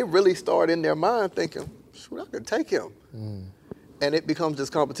 So they really start in their mind thinking, shoot, I can take him. And it becomes this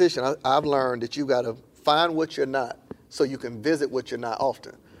competition. I've learned that you got to find what you're not so you can visit what you're not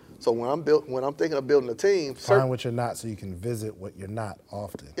often. So when I'm thinking of building a team, find what you're not so you can visit what you're not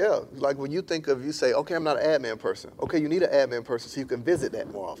often. Yeah, like when you think of, you say, okay, I'm not an admin person. Okay, you need an admin person so you can visit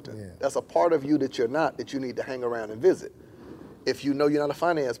that more often. Yeah. That's a part of you that you're not, that you need to hang around and visit. If you know you're not a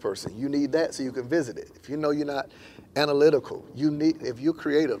finance person, you need that so you can visit it. If you know you're not analytical, if you're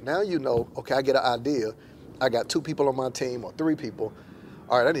creative, now you know, okay, I get an idea. I got 2 people on my team or 3 people.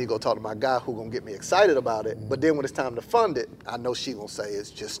 All right, I need to go talk to my guy who's going to get me excited about it. But then when it's time to fund it, I know she going to say it's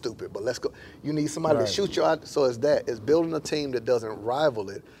just stupid, but let's go. You need somebody to shoot you out. So it's building a team that doesn't rival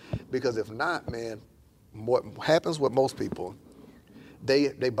it. Because if not, man, what happens with most people, they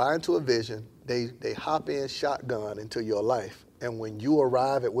buy into a vision, they hop in shotgun into your life. And when you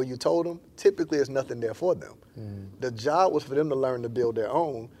arrive at where you told them, typically there's nothing there for them. The job was for them to learn to build their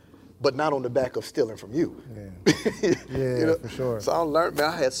own, but not on the back of stealing from you. Yeah, for sure. So I learned,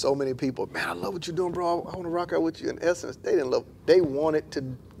 man, I had so many people, man, I love what you're doing, bro. I want to rock out with you. In essence, they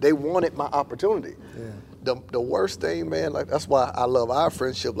wanted my opportunity. Yeah. The worst thing, man, like that's why I love our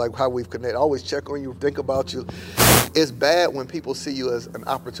friendship, like how we've connected. I always check on you, think about you. It's bad when people see you as an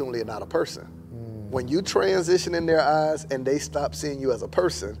opportunity and not a person. When you transition in their eyes and they stop seeing you as a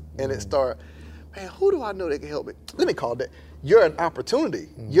person and it start, man, who do I know that can help me? Let me call that. You're an opportunity.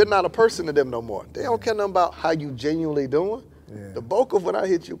 You're not a person to them no more. They don't care nothing about how you genuinely doing. Yeah. The bulk of when I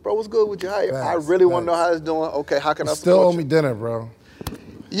hit you, bro, what's good with you? I really want to know how it's doing. Okay, how can I support you? Still owe me dinner, bro.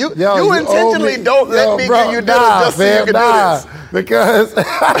 You intentionally don't let me give you dinner just so you can do this. Because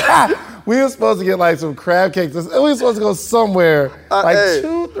we were supposed to get like some crab cakes. We were supposed to go somewhere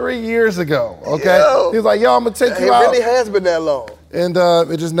 2-3 years ago, okay? He was like, yo, I'm going to take you out. It really has been that long. And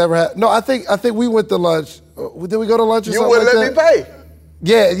it just never happened. No, I think we went to lunch. Did we go to lunch or something like that? You wouldn't let me pay.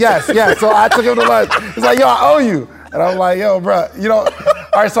 Yeah, yes. So I took him to lunch. He's like, yo, I owe you. And I'm like, yo, bro,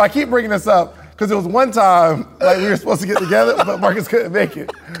 all right, so I keep bringing this up because it was one time like we were supposed to get together, but Marcus couldn't make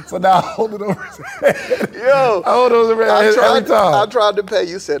it. So now I hold it over his head. Yo. I hold it over his head every time. I tried to pay.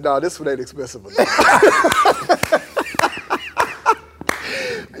 You said, no, this one ain't expensive enough.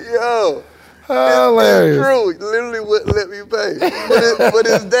 Yo. Hilarious. It's true. Literally wouldn't let me pay. But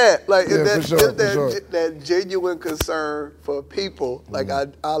it's that. Like, that genuine concern for people. Like,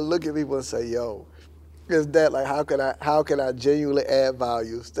 I look at people and say, yo, it's that, like, how can I genuinely add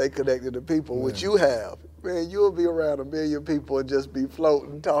value, stay connected to people, which you have. Man, you'll be around 1 million people and just be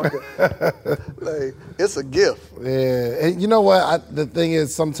floating, talking. Like, it's a gift. Yeah, and you know what? The thing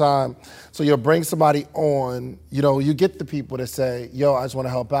is sometimes, so you'll bring somebody on, you get the people that say, yo, I just want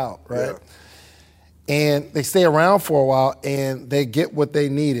to help out, right? Yeah. And they stay around for a while and they get what they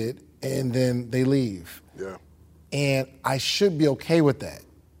needed and then they leave. Yeah. And I should be okay with that.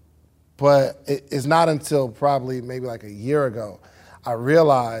 But it's not until probably maybe like a year ago, I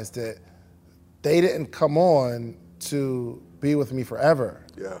realized that they didn't come on to be with me forever.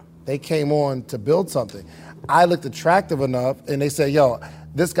 Yeah. They came on to build something. I looked attractive enough and they said, yo,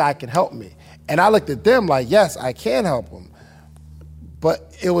 this guy can help me. And I looked at them like, yes, I can help him.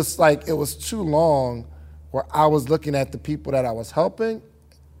 But it was too long where I was looking at the people that I was helping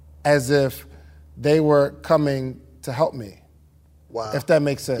as if they were coming to help me. Wow. If that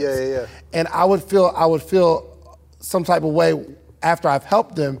makes sense. Yeah. And I would feel some type of way after I've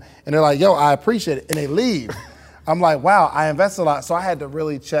helped them and they're like, yo, I appreciate it, and they leave. I'm like, wow, I invested a lot. So I had to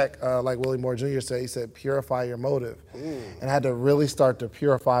really check, like Willie Moore Jr. said, he said, purify your motive. And I had to really start to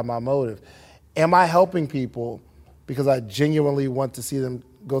purify my motive. Am I helping people because I genuinely want to see them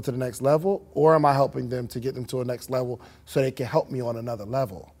go to the next level, or am I helping them to get them to a next level so they can help me on another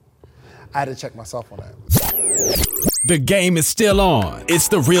level? I had to check myself on that. The game is still on. It's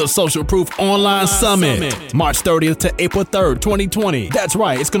the Real Social Proof Online Summit. March 30th to April 3rd, 2020. That's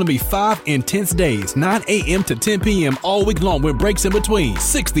right, it's going to be 5 intense days, 9 a.m. to 10 p.m. all week long with breaks in between.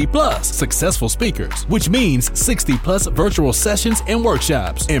 60 plus successful speakers, which means 60 plus virtual sessions and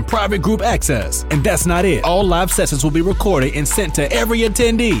workshops and private group access. And that's not it. All live sessions will be recorded and sent to every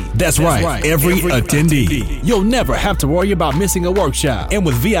attendee. That's right, every attendee. You'll never have to worry about missing a workshop. And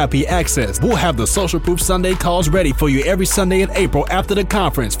with VIP access, we'll have the Social Proof Sunday calls ready for you every Sunday in April after the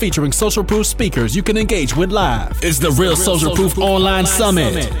conference, featuring social proof speakers you can engage with live. It's the Real Social Proof Online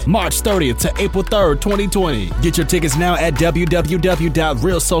Summit, March 30th to April 3rd, 2020. Get your tickets now at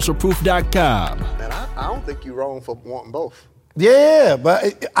www.realsocialproof.com. Man, I don't think you're wrong for wanting both. Yeah,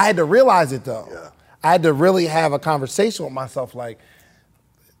 but I had to realize it though. Yeah. I had to really have a conversation with myself, like,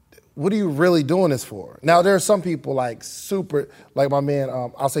 what are you really doing this for? Now, there are some people like super, like my man,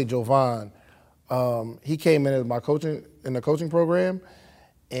 I'll say Jovan. He came in as my coaching in the coaching program,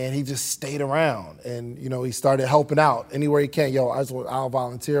 and he just stayed around. And he started helping out anywhere he can. I'll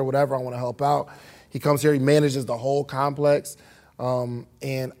volunteer, whatever. I want to help out. He comes here. He manages the whole complex, and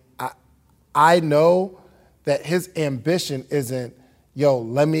I know that his ambition isn't,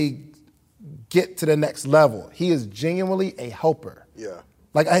 let me get to the next level. He is genuinely a helper. Yeah.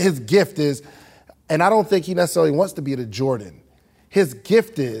 Like his gift is, and I don't think he necessarily wants to be the Jordan. His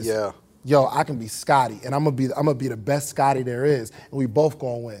gift is, I can be Scotty, and I'm gonna be the best Scotty there is, and we both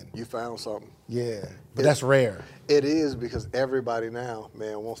gonna win. You found something. Yeah, but that's rare. It is, because everybody now,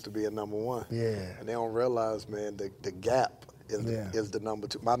 man, wants to be a number one. Yeah. And they don't realize, man, the gap is the number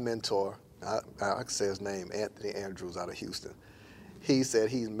two. My mentor, I can say his name, Anthony Andrews out of Houston. He said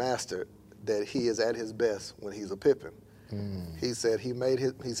he's mastered that he is at his best when he's a Pippen. He said he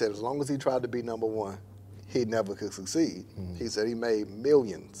said as long as he tried to be number one, he never could succeed. He said he made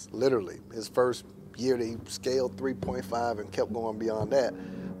millions, literally. His first year that he scaled 3.5 and kept going beyond that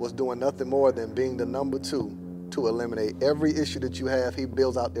was doing nothing more than being the number two to eliminate every issue that you have. He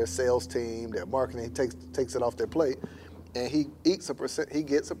builds out their sales team, their marketing, he takes it off their plate, and he gets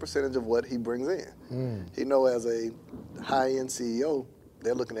a percentage of what he brings in. He know as a high-end CEO,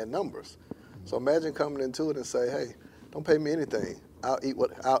 they're looking at numbers. So imagine coming into it and say, hey, don't pay me anything.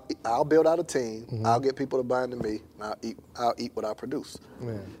 I'll build out a team. I'll get people to buy into me. And I'll eat what I produce.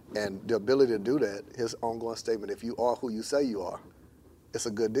 And the ability to do that, his ongoing statement: if you are who you say you are, it's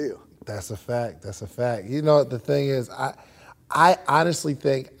a good deal. That's a fact. That's a fact. The thing is, I honestly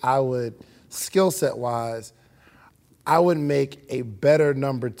think I would, skill set wise, I would make a better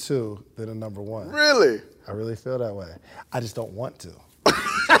number two than a number one. Really? I really feel that way. I just don't want to.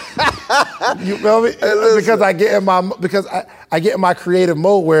 You feel me? Because I get in my creative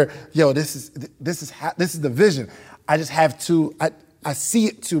mode where this is the vision. I just have to. I see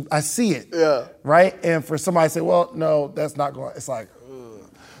it. Yeah. Right. And for somebody to say, well, no, that's not going. It's like, ugh.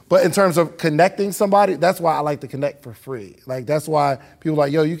 But in terms of connecting somebody, that's why I like to connect for free. Like that's why people are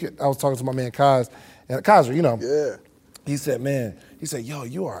like, yo, you can. I was talking to my man Kaz, and Kaz, Yeah. He said, yo,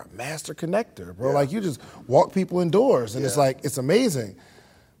 you are a master connector, bro. Yeah. Like you just walk people indoors, and it's like it's amazing.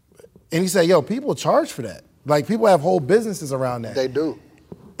 And he said, yo, people charge for that. Like, people have whole businesses around that. They do.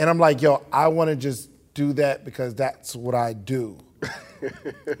 And I'm like, yo, I want to just do that because that's what I do.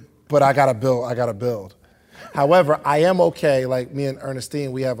 But I got to build. However, I am okay. Like, me and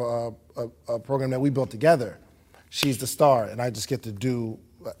Ernestine, we have a program that we built together. She's the star, and I just get to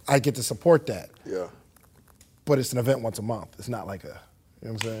support that. Yeah. But it's an event once a month. It's not like you know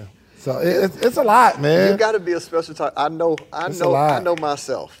what I'm saying? So it's a lot, man. You got to be a special type. I know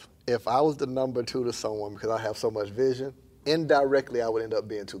myself. If I was the number two to someone because I have so much vision, indirectly I would end up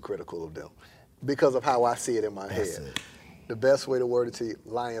being too critical of them because of how I see it in my head. The best way to word it to you,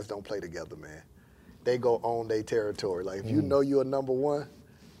 lions don't play together, man. They go own their territory. Like, if you know you're number one,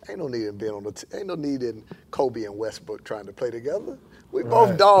 ain't no need in being ain't no need in Kobe and Westbrook trying to play together. We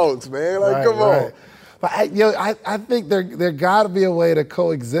both dogs, man. Like, come on. But I think there got to be a way to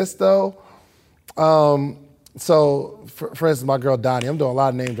coexist, though. So, for instance, my girl Donnie, I'm doing a lot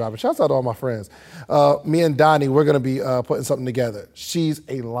of name dropping. Shouts out to all my friends. Me and Donnie, we're going to be putting something together. She's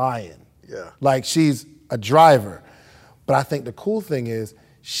a lion. Yeah. Like, she's a driver. But I think the cool thing is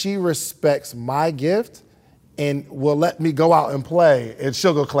she respects my gift and will let me go out and play, and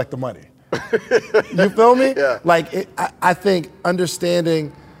she'll go collect the money. You feel me? Yeah. Like, I think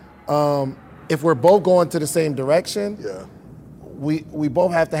understanding if we're both going to the same direction, we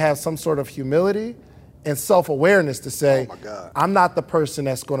both have to have some sort of humility and self-awareness to say, oh my God, I'm not the person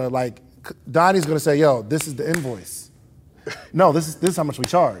that's gonna Donnie's gonna say, yo, this is the invoice. No, this is how much we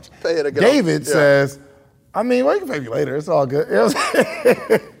charge. Pay it again. David says, I mean, well, you can pay me later, it's all good. You know what I'm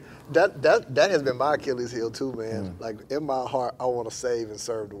saying? That has been my Achilles heel too, man. Like in my heart, I want to save and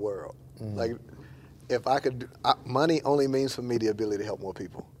serve the world. Like if I could, money only means for me the ability to help more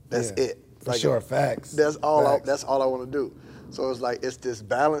people. That's it. For sure, facts. That's all. Facts. That's all I want to do. So it's like it's this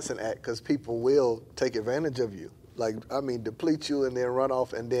balancing act because people will take advantage of you. Like deplete you and then run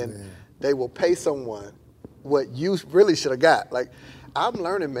off, and then they will pay someone what you really should have got. Like I'm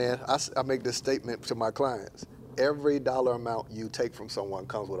learning, man. I make this statement to my clients. Every dollar amount you take from someone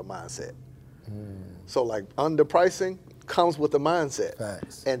comes with a mindset. So like underpricing comes with a mindset.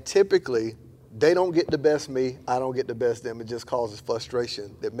 Facts. And typically, they don't get the best me, I don't get the best them. It just causes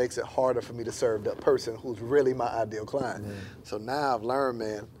frustration that makes it harder for me to serve that person who's really my ideal client. So now I've learned,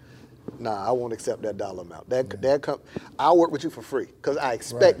 man, I won't accept that dollar amount. I'll work with you for free because I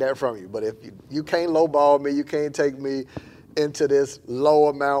expect that from you. But if you can't lowball me, you can't take me into this low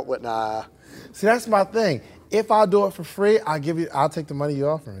amount, but nah. See, that's my thing. If I do it for free, I'll take the money you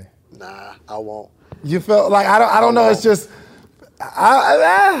offer me. Nah, I won't. You feel like I don't know. It's just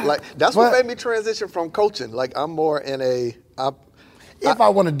like that's what made me transition from coaching. Like I'm more in a. If I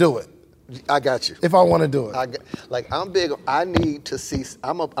want to do it, I got you. If I want to do it, I'm big. I need to see.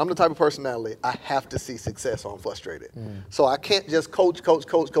 I'm the type of personality. I have to see success or I'm frustrated. So I can't just coach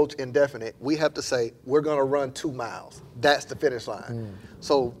indefinite. We have to say we're gonna run 2 miles. That's the finish line.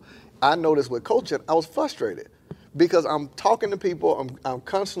 So I noticed with coaching, I was frustrated because I'm talking to people. I'm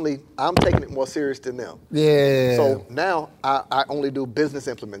taking it more serious than them. Yeah. So now I only do business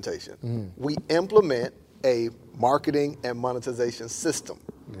implementation. We implement a marketing and monetization system.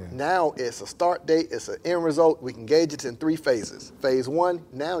 Now it's a start date, it's an end result. We can gauge it in 3 phases. Phase 1,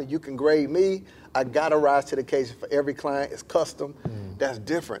 now you can grade me. I gotta rise to the occasion for every client. It's custom. That's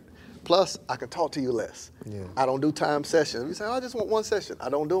different. Plus, I can talk to you less. I don't do time sessions. You say, I just want 1 session. I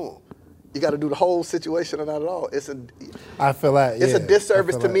don't do them. You got to do the whole situation or not at all. I feel that. It's a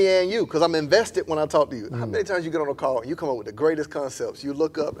disservice to me and you because I'm invested when I talk to you. How many times you get on a call and you come up with the greatest concepts? You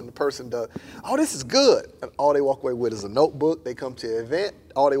look up and the person does, oh, this is good. And all they walk away with is a notebook. They come to an event.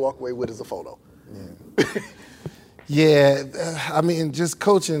 All they walk away with is a photo. Just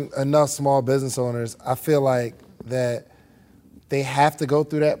coaching enough small business owners, I feel like that they have to go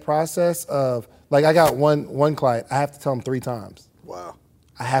through that process of, like I got one client, I have to tell him 3 times. Wow.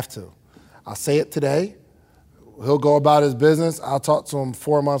 I have to. I'll say it today. He'll go about his business. I'll talk to him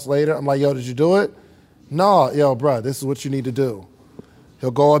 4 months later. I'm like, yo, did you do it? No, yo, bro, this is what you need to do. He'll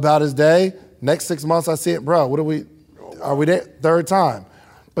go about his day. Next 6 months, I see it, bro, are we there? 3rd time.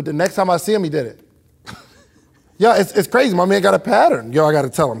 But the next time I see him, he did it. Yo, it's crazy. My man got a pattern. Yo, I got to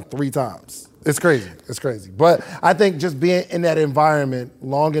tell him 3 times. It's crazy. But I think just being in that environment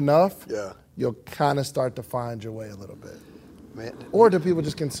long enough, you'll kind of start to find your way a little bit. Man. Or do people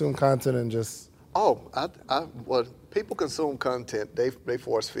just consume content and just? Well, people consume content, they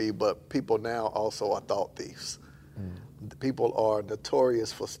force feed, but people now also are thought thieves. People are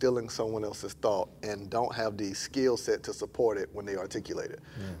notorious for stealing someone else's thought and don't have the skill set to support it when they articulate it.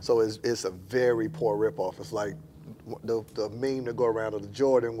 So it's a very poor ripoff. It's like the meme that go around of the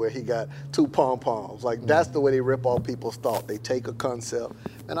Jordan where he got 2 pom-poms. Like that's the way they rip off people's thought. They take a concept,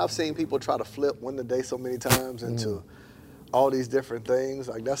 and I've seen people try to flip Win the Day so many times into all these different things.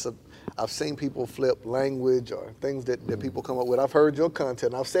 Like I've seen people flip language or things that people come up with. I've heard your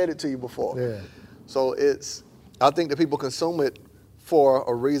content. I've said it to you before. Yeah. So I think that people consume it for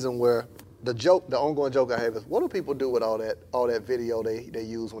a reason where the ongoing joke I have is, what do people do with all that video they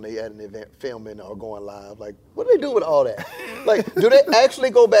use when they at an event filming or going live? Like, what do they do with all that? Like, do they actually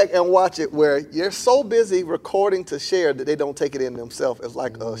go back and watch it where you're so busy recording to share that they don't take it in themselves? It's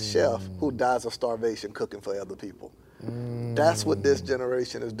like a chef who dies of starvation cooking for other people. That's what this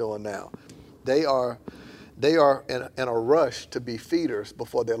generation is doing now. They are in a rush to be feeders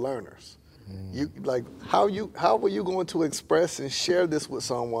before they're learners. How were you going to express and share this with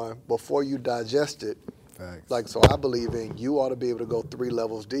someone before you digest it? Facts. So I believe you ought to be able to go 3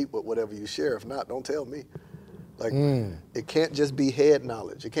 levels deep with whatever you share. If not, don't tell me. It can't just be head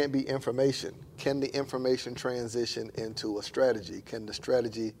knowledge. It can't be information. Can the information transition into a strategy? Can the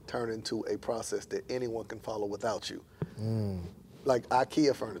strategy turn into a process that anyone can follow without you? Like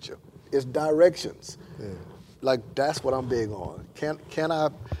IKEA furniture. It's directions. That's what I'm big on.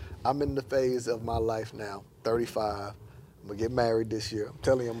 I'm in the phase of my life now, 35. I'm gonna get married this year. I'm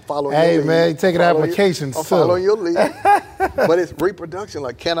telling you, I'm following your lead. Hey man, you taking applications I'm following your lead. But it's reproduction.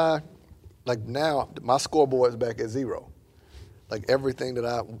 Now my scoreboard is back at 0. Like everything that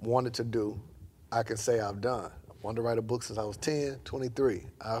I wanted to do, I can say I've done. I wanted to write a book since I was 10, 23.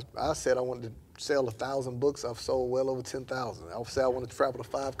 I said I wanted to sell 1,000 books. I've sold well over 10,000. I said I wanted to travel to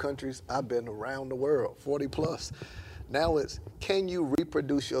 5 countries. I've been around the world, 40 plus. Now it's, can you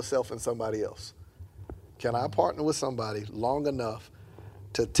reproduce yourself in somebody else? Can I partner with somebody long enough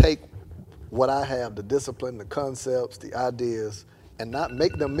to take what I have, the discipline, the concepts, the ideas, and not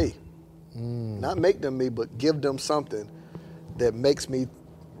make them me? Not make them me, but give them something that makes me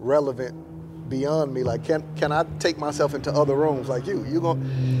relevant beyond me. Like, can I take myself into other rooms like you?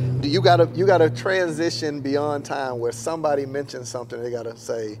 You gotta transition beyond time where somebody mentions something, they gotta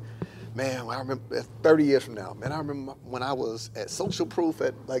say, man, I remember 30 years from now, man, I remember when I was at Social Proof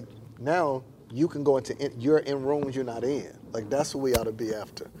now you can go you're in rooms you're not in. Like, that's what we ought to be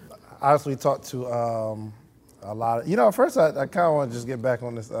after. I actually talked to a lot of, at first I kind of want to just get back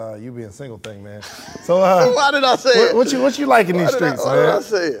on this you being single thing, man. So why did I say it? What you like in these streets, man? Why did I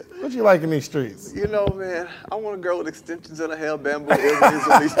say it? What you like in these streets? Man, I want a girl with extensions and a hair, bamboo earrings,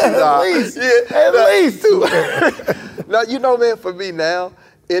 at least 2 At least. Now, man, for me now,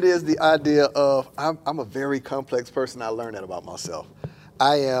 it is the idea of I'm a very complex person. I learned that about myself.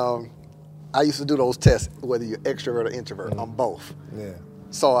 I used to do those tests, whether you're extrovert or introvert. I'm both. Yeah.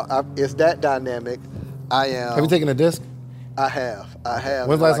 So it's that dynamic. Have you taken a disc? I have.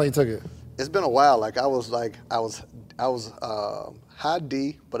 When's the last time you took it? It's been a while. Like, I was high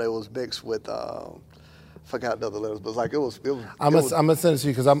D, but it was mixed with forgot the other letters, but it was. I'm gonna send it to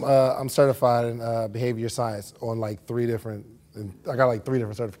you because I'm certified in behavior science on like 3 different. I got like 3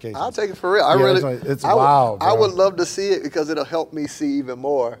 different certifications. I'll take it for real. It's wild. I would love to see it because it'll help me see even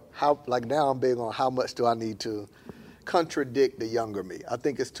more how. Like, now I'm big on how much do I need to contradict the younger me. I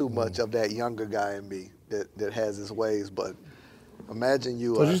think it's too much of that younger guy in me that has his ways. But imagine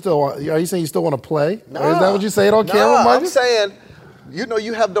you. So you still want? Are you saying you still want to play? Nah, or is that what you say on camera, Marcus? I'm saying,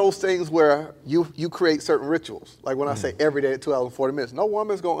 you have those things where you create certain rituals. Like when I say every day at 2 hours and 40 minutes, no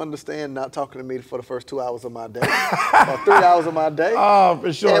woman's gonna understand not talking to me for the first 2 hours of my day or 3 hours of my day. Oh,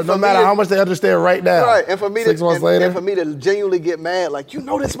 for sure. No matter how much they understand right now. Right. And for me 6 months later, and for me to genuinely get mad, like,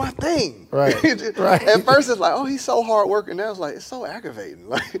 that's my thing. Right. Right. At first it's like, oh, he's so hard working. Now it's like, it's so aggravating.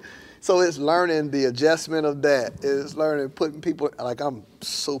 Like, so it's learning the adjustment of that. It's learning putting people, like, I'm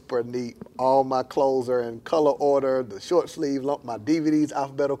super neat. All my clothes are in color order, the short sleeve, my DVDs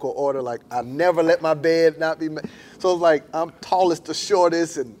alphabetical order. Like, I never let my bed not be made. So it's like, I'm tallest to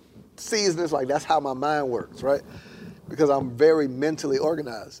shortest and seasonings. Like, that's how my mind works, right? Because I'm very mentally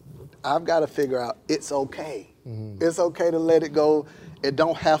organized. I've got to figure out it's okay. Mm-hmm. It's okay to let it go. It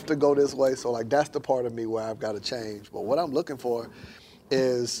don't have to go this way. So, like, that's the part of me where I've got to change. But what I'm looking for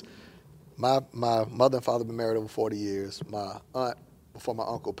is my mother and father have been married over 40 years. My aunt, before my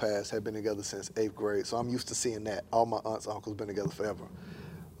uncle passed, had been together since 8th grade. So I'm used to seeing that. All my aunts and uncles been together forever.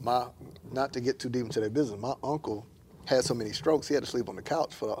 Not to get too deep into their business, my uncle had so many strokes, he had to sleep on the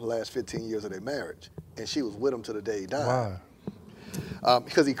couch for the last 15 years of their marriage. And she was with him to the day he died. Wow.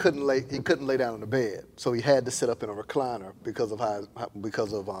 Because he couldn't lay down in the bed, so he had to sit up in a recliner because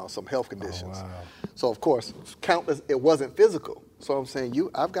of some health conditions. Oh, wow. So of course, countless. It wasn't physical. So I'm saying,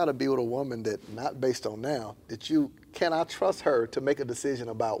 I've got to be with a woman that, not based on now, can I trust her to make a decision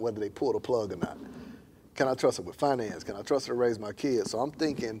about whether they pull the plug or not? Can I trust her with finance? Can I trust her to raise my kids? So I'm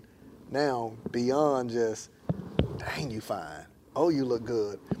thinking now beyond just, dang, you fine. Oh, you look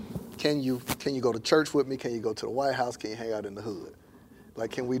good. Can you go to church with me? Can you go to the White House? Can you hang out in the hood?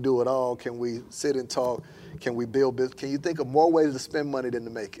 Like, can we do it all? Can we sit and talk? Can we build business? Can you think of more ways to spend money than to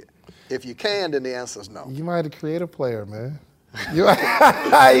make it? If you can, then the answer is no. You might have to create a player, man. You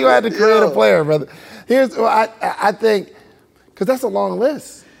had to create a player, brother. I think, because that's a long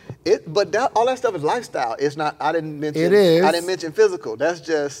list. But all that stuff is lifestyle. It's not. I didn't mention. It is. I didn't mention physical. That's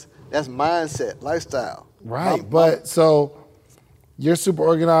mindset, lifestyle. Right. So you're super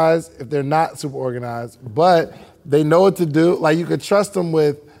organized. If they're not super organized, but they know what to do. Like, you could trust them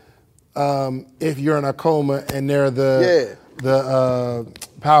with if you're in a coma and they're the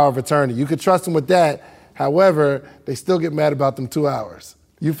power of attorney. You could trust them with that. However, they still get mad about them 2 hours.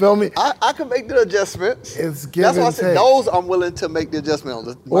 You feel me? I can make the adjustments. It's give That's why I and said take. those I'm willing to make the adjustment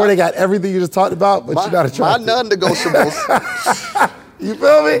on. Or they got everything you just talked about, but you got to trust my non-negotiables. You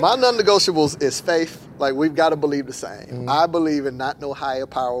feel me? My non-negotiables is faith. Like, we've got to believe the same. Mm-hmm. I believe in not no higher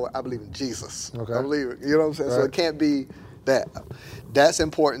power. I believe in Jesus. Okay. I believe it. You know what I'm saying? Right. So it can't be that. That's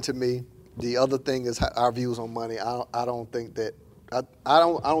important to me. The other thing is our views on money. I don't think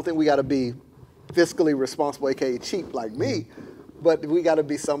we got to be fiscally responsible, aka cheap like me, but we got to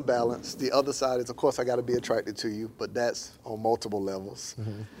be some balance. The other side is, of course, I got to be attracted to you, but that's on multiple levels.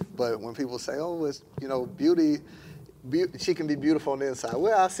 Mm-hmm. But when people say, oh, it's, beauty, she can be beautiful on the inside.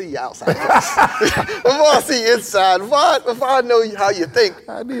 Well, I see you outside first. Before I see you inside, before I know how you think.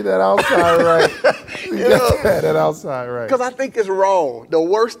 I need that outside right. That outside right. Because I think it's wrong. The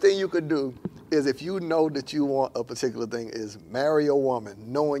worst thing you could do is if you know that you want a particular thing, is marry a woman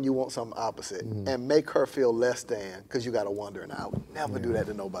knowing you want something opposite and make her feel less than because you got to wonder. And I would never do that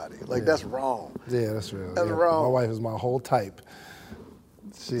to nobody. Like, that's wrong. Yeah, that's real. That's wrong. My wife is my whole type.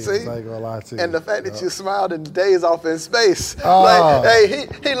 She's See? not gonna lie to you. And the fact that you smiled and the days off in space. Oh. Like, hey,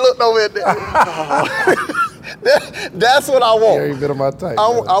 he looked over at that. That's what I want. Every bit of my type. I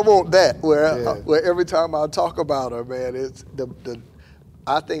want that where Yeah. where every time I talk about her, man, it's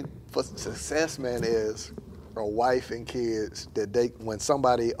I think for success, man, is a wife and kids that when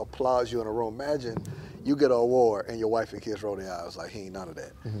somebody applauds you in a room. Imagine you get an award and your wife and kids roll their eyes like he ain't none of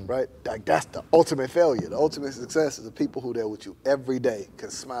that, right? Like, that's the ultimate failure. The ultimate success is the people who there with you every day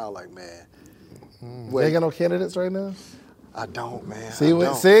can smile like, man. You ain't got no candidates right now? I don't, man. See, I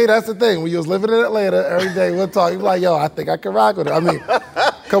don't. see, that's the thing. When you was living in Atlanta, every day we'll talk. You're like, yo, I think I can rock with it. I mean, a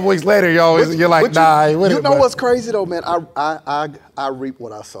couple weeks later, you're like, nah, I ain't with it. You know but- what's crazy though, man? I reap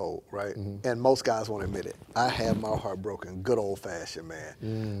what I sowed, right? And most guys won't admit it. I had my heart broken, good old fashioned,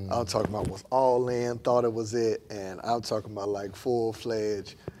 man. I'm talking about was all in, thought it was it, and I'm talking about like full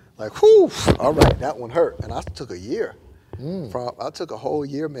fledged, like, whew, all right, that one hurt. And I took a year. I took a whole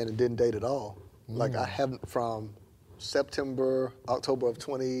year, man, and didn't date at all. Like, I haven't from October of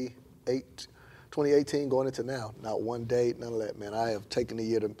 2018 going into now, not one date, none of that, man. I have taken a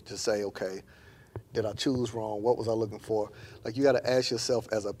year to say, okay, did I choose wrong? What was I looking for? Like, you got to ask yourself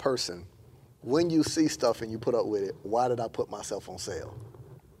as a person, when you see stuff and you put up with it, why did I put myself on sale?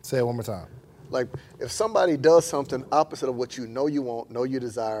 Say it one more time. Like, if somebody does something opposite of what you know you want, know you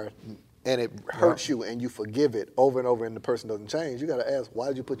desire, and it hurts you and you forgive it over and over and the person doesn't change, you got to ask, why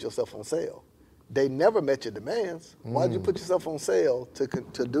did you put yourself on sale? They never met your demands. Why did you put yourself on sale to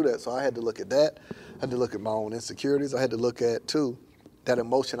do that? So I had to look at that. I had to look at my own insecurities. I had to look at, too, that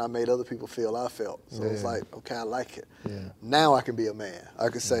emotion I made other people feel I felt. So it's like, okay, I like it. Now I can be a man. I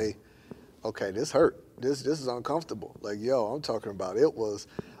can say, okay, this hurt. This is uncomfortable. Like, yo, I'm talking about it was,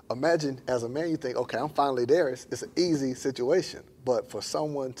 imagine as a man you think, okay, I'm finally there. It's an easy situation. But for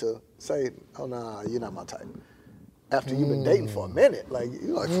someone to say, oh, nah, you're not my type. After you've been dating for a minute, like,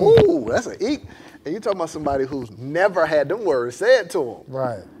 you're like, ooh, that's an eek. And you're talking about somebody who's never had them words said to him.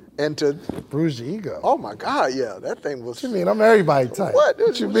 Right. And to, Bruise your ego. oh my God, yeah, that thing was. What you mean? I'm everybody type. What?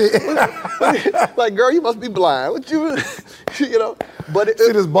 What you mean? Like, girl, you must be blind. What you, you know? But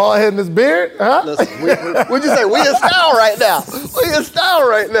See this bald head and this beard? Huh? listen, what'd you say? We in style right now. We in style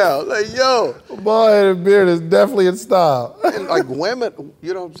right now. Like, yo. Bald head and beard is definitely in style. And like women,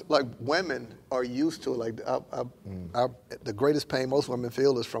 you know, like women are used to it. Like, the greatest pain most women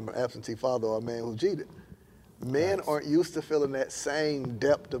feel is from an absentee father or a man who cheated. Men aren't used to feeling that same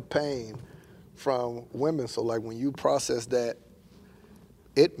depth of pain from women. So like when you process that,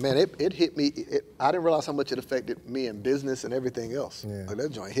 it hit me. I didn't realize how much it affected me in business and everything else. Yeah. Like,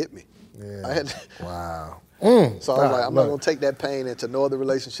 that joint hit me. Yeah. I had Wow. So I was like, I'm not look. gonna take that pain into no other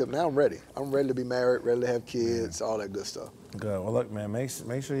relationship. Now I'm ready. I'm ready to be married, ready to have kids, all that good stuff. Good. Well, look, man. Make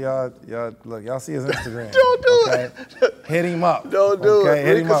sure y'all look. Y'all see his Instagram. Don't do it. Hit him up. Don't do okay? it.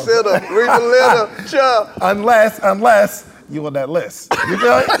 Hit him up. Reconsider. Reconsider. Sure. Unless you on that list. You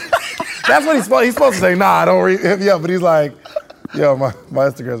feel it? That's what he's supposed to say. Nah, I don't hit me up. But he's like, yo, my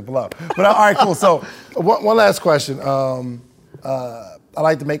Instagram's below. But all right, cool. So one last question. I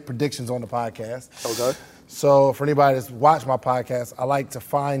like to make predictions on the podcast. Okay. So for anybody that's watched my podcast, I like to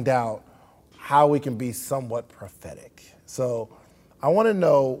find out how we can be somewhat prophetic. So I want to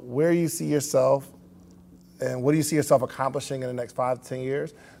know where you see yourself and what do you see yourself accomplishing in the next 5 to 10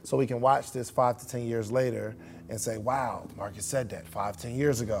 years, so we can watch this 5 to 10 years later and say, wow, Marcus said that 5, 10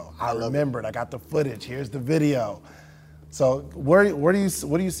 years ago. I remembered, I got the footage, here's the video. So what do you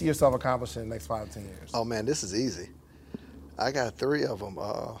see yourself accomplishing in the next 5 to 10 years? Oh man, this is easy. I got 3 of them: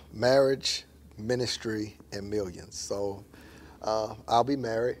 marriage, ministry, and millions. So I'll be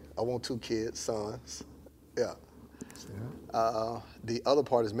married. I want 2 kids, sons. Yeah. The other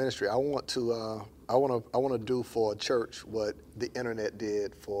part is ministry. I want to do for a church what the internet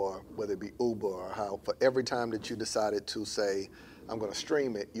did for, whether it be Uber or how, for every time that you decided to say, I'm going to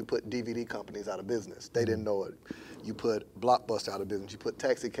stream it, you put DVD companies out of business. They didn't know it. You put Blockbuster out of business. You put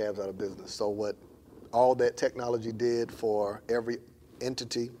taxi cabs out of business. So what all that technology did for every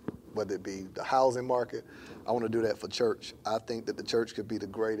entity, whether it be the housing market, I want to do that for church. I think that the church could be the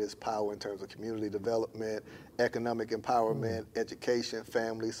greatest power in terms of community development, economic empowerment, education,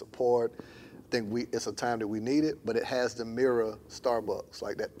 family support. I think it's a time that we need it, but it has to mirror Starbucks,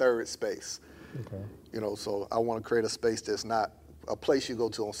 like that third space. Okay. You know, so I want to create a space that's not a place you go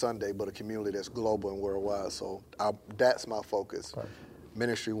to on Sunday, but a community that's global and worldwide. So that's my focus. Right.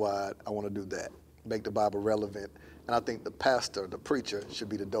 Ministry-wide, I want to do that. make the Bible relevant. And I think the pastor, the preacher, should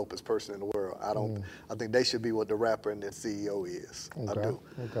be the dopest person in the world. I think they should be what the rapper and the CEO is. I do.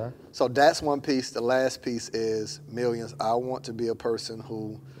 Okay. So that's one piece. The last piece is millions. I want to be a person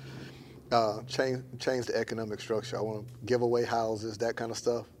who change the economic structure. I want to give away houses, that kind of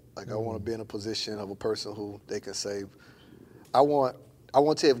stuff. Like I want to be in a position of a person who they can save. I want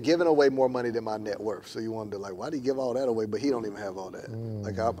to have given away more money than my net worth. So you wonder, like, why did he give all that away? But he don't even have all that.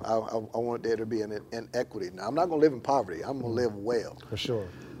 Like I want there to be an equity. Now I'm not gonna live in poverty. I'm gonna live well. For sure.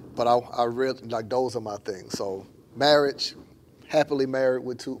 But I really like those are my things. So marriage, happily married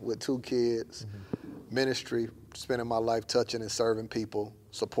with two kids, ministry, spending my life touching and serving people,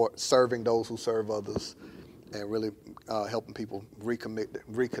 serving those who serve others, and really helping people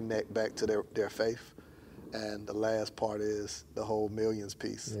reconnect back to their faith. And the last part is the whole millions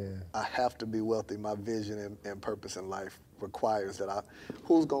piece. Yeah. I have to be wealthy. My vision and purpose in life requires that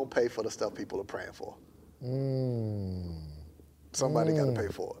who's gonna pay for the stuff people are praying for? Somebody gotta pay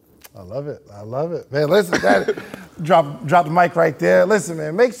for it. I love it. Man, listen, drop the mic right there. Listen,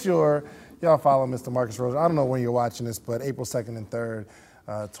 man, make sure y'all follow Mr. Marcus Rosier. I don't know when you're watching this, but April 2nd and 3rd,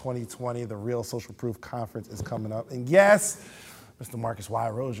 2020, the Real Social Proof Conference is coming up. And yes, Mr. Marcus Y.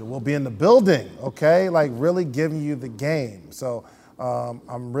 Rosier will be in the building, okay? Like really giving you the game. So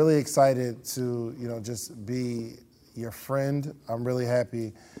I'm really excited to, just be your friend. I'm really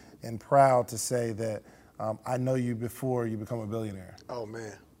happy and proud to say that I know you before you become a billionaire. Oh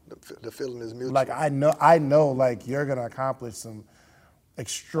man, the feeling is mutual. Like I know like you're gonna accomplish some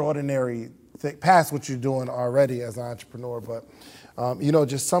extraordinary thing past what you're doing already as an entrepreneur, but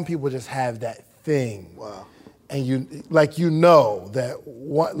just some people just have that thing. Wow. And that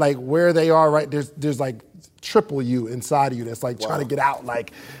what, like where they are, right? There's like triple you inside of you that's like trying to get out.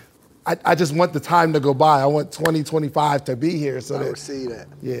 Like I just want the time to go by. I want 2025 to be here. So I receive that.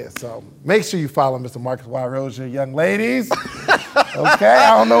 Yeah, so make sure you follow Mr. Marcus Y. Rosier, young ladies. Okay,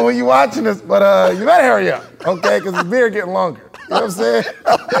 I don't know when you're watching this, but you better hurry up, okay? Because the beard getting longer. You know what I'm saying?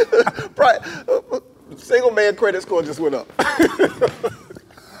 Right. Single man credit score just went up.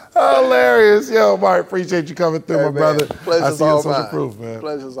 Hilarious. Yo, Mark, appreciate you coming through, my brother. Pleasure's I see all you on Social mine. Proof, man.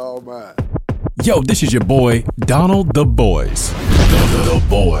 Pleasure's all mine. Yo, this is your boy, Donald the Boys. The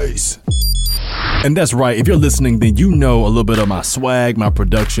Boys. And that's right, if you're listening, then you know a little bit of my swag, my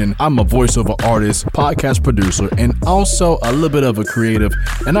production. I'm a voiceover artist, podcast producer, and also a little bit of a creative.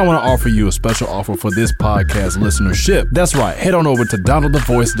 And I want to offer you a special offer for this podcast listenership. That's right, head on over to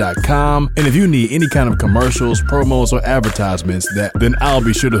DonaldTheVoice.com. And if you need any kind of commercials, promos, or advertisements, then I'll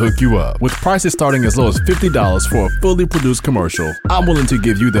be sure to hook you up. With prices starting as low as $50 for a fully produced commercial, I'm willing to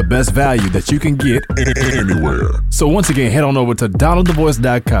give you the best value that you can get anywhere. So once again, head on over to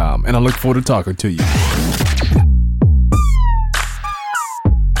DonaldTheVoice.com, and I look forward to talking to you.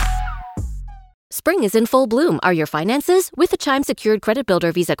 Spring is in full bloom. Are your finances? With the Chime Secured Credit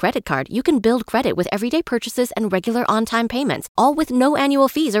Builder Visa Credit Card, you can build credit with everyday purchases and regular on-time payments, all with no annual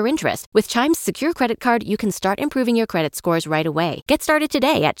fees or interest. With Chime's Secure Credit Card, you can start improving your credit scores right away. Get started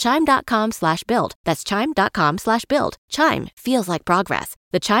today at chime.com/build. That's chime.com/build. Chime feels like progress.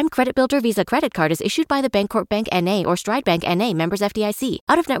 The Chime Credit Builder Visa Credit Card is issued by the Bancorp Bank N.A. or Stride Bank N.A. members FDIC.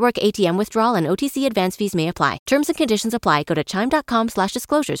 Out-of-network ATM withdrawal and OTC advance fees may apply. Terms and conditions apply. Go to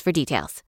chime.com/disclosures for details.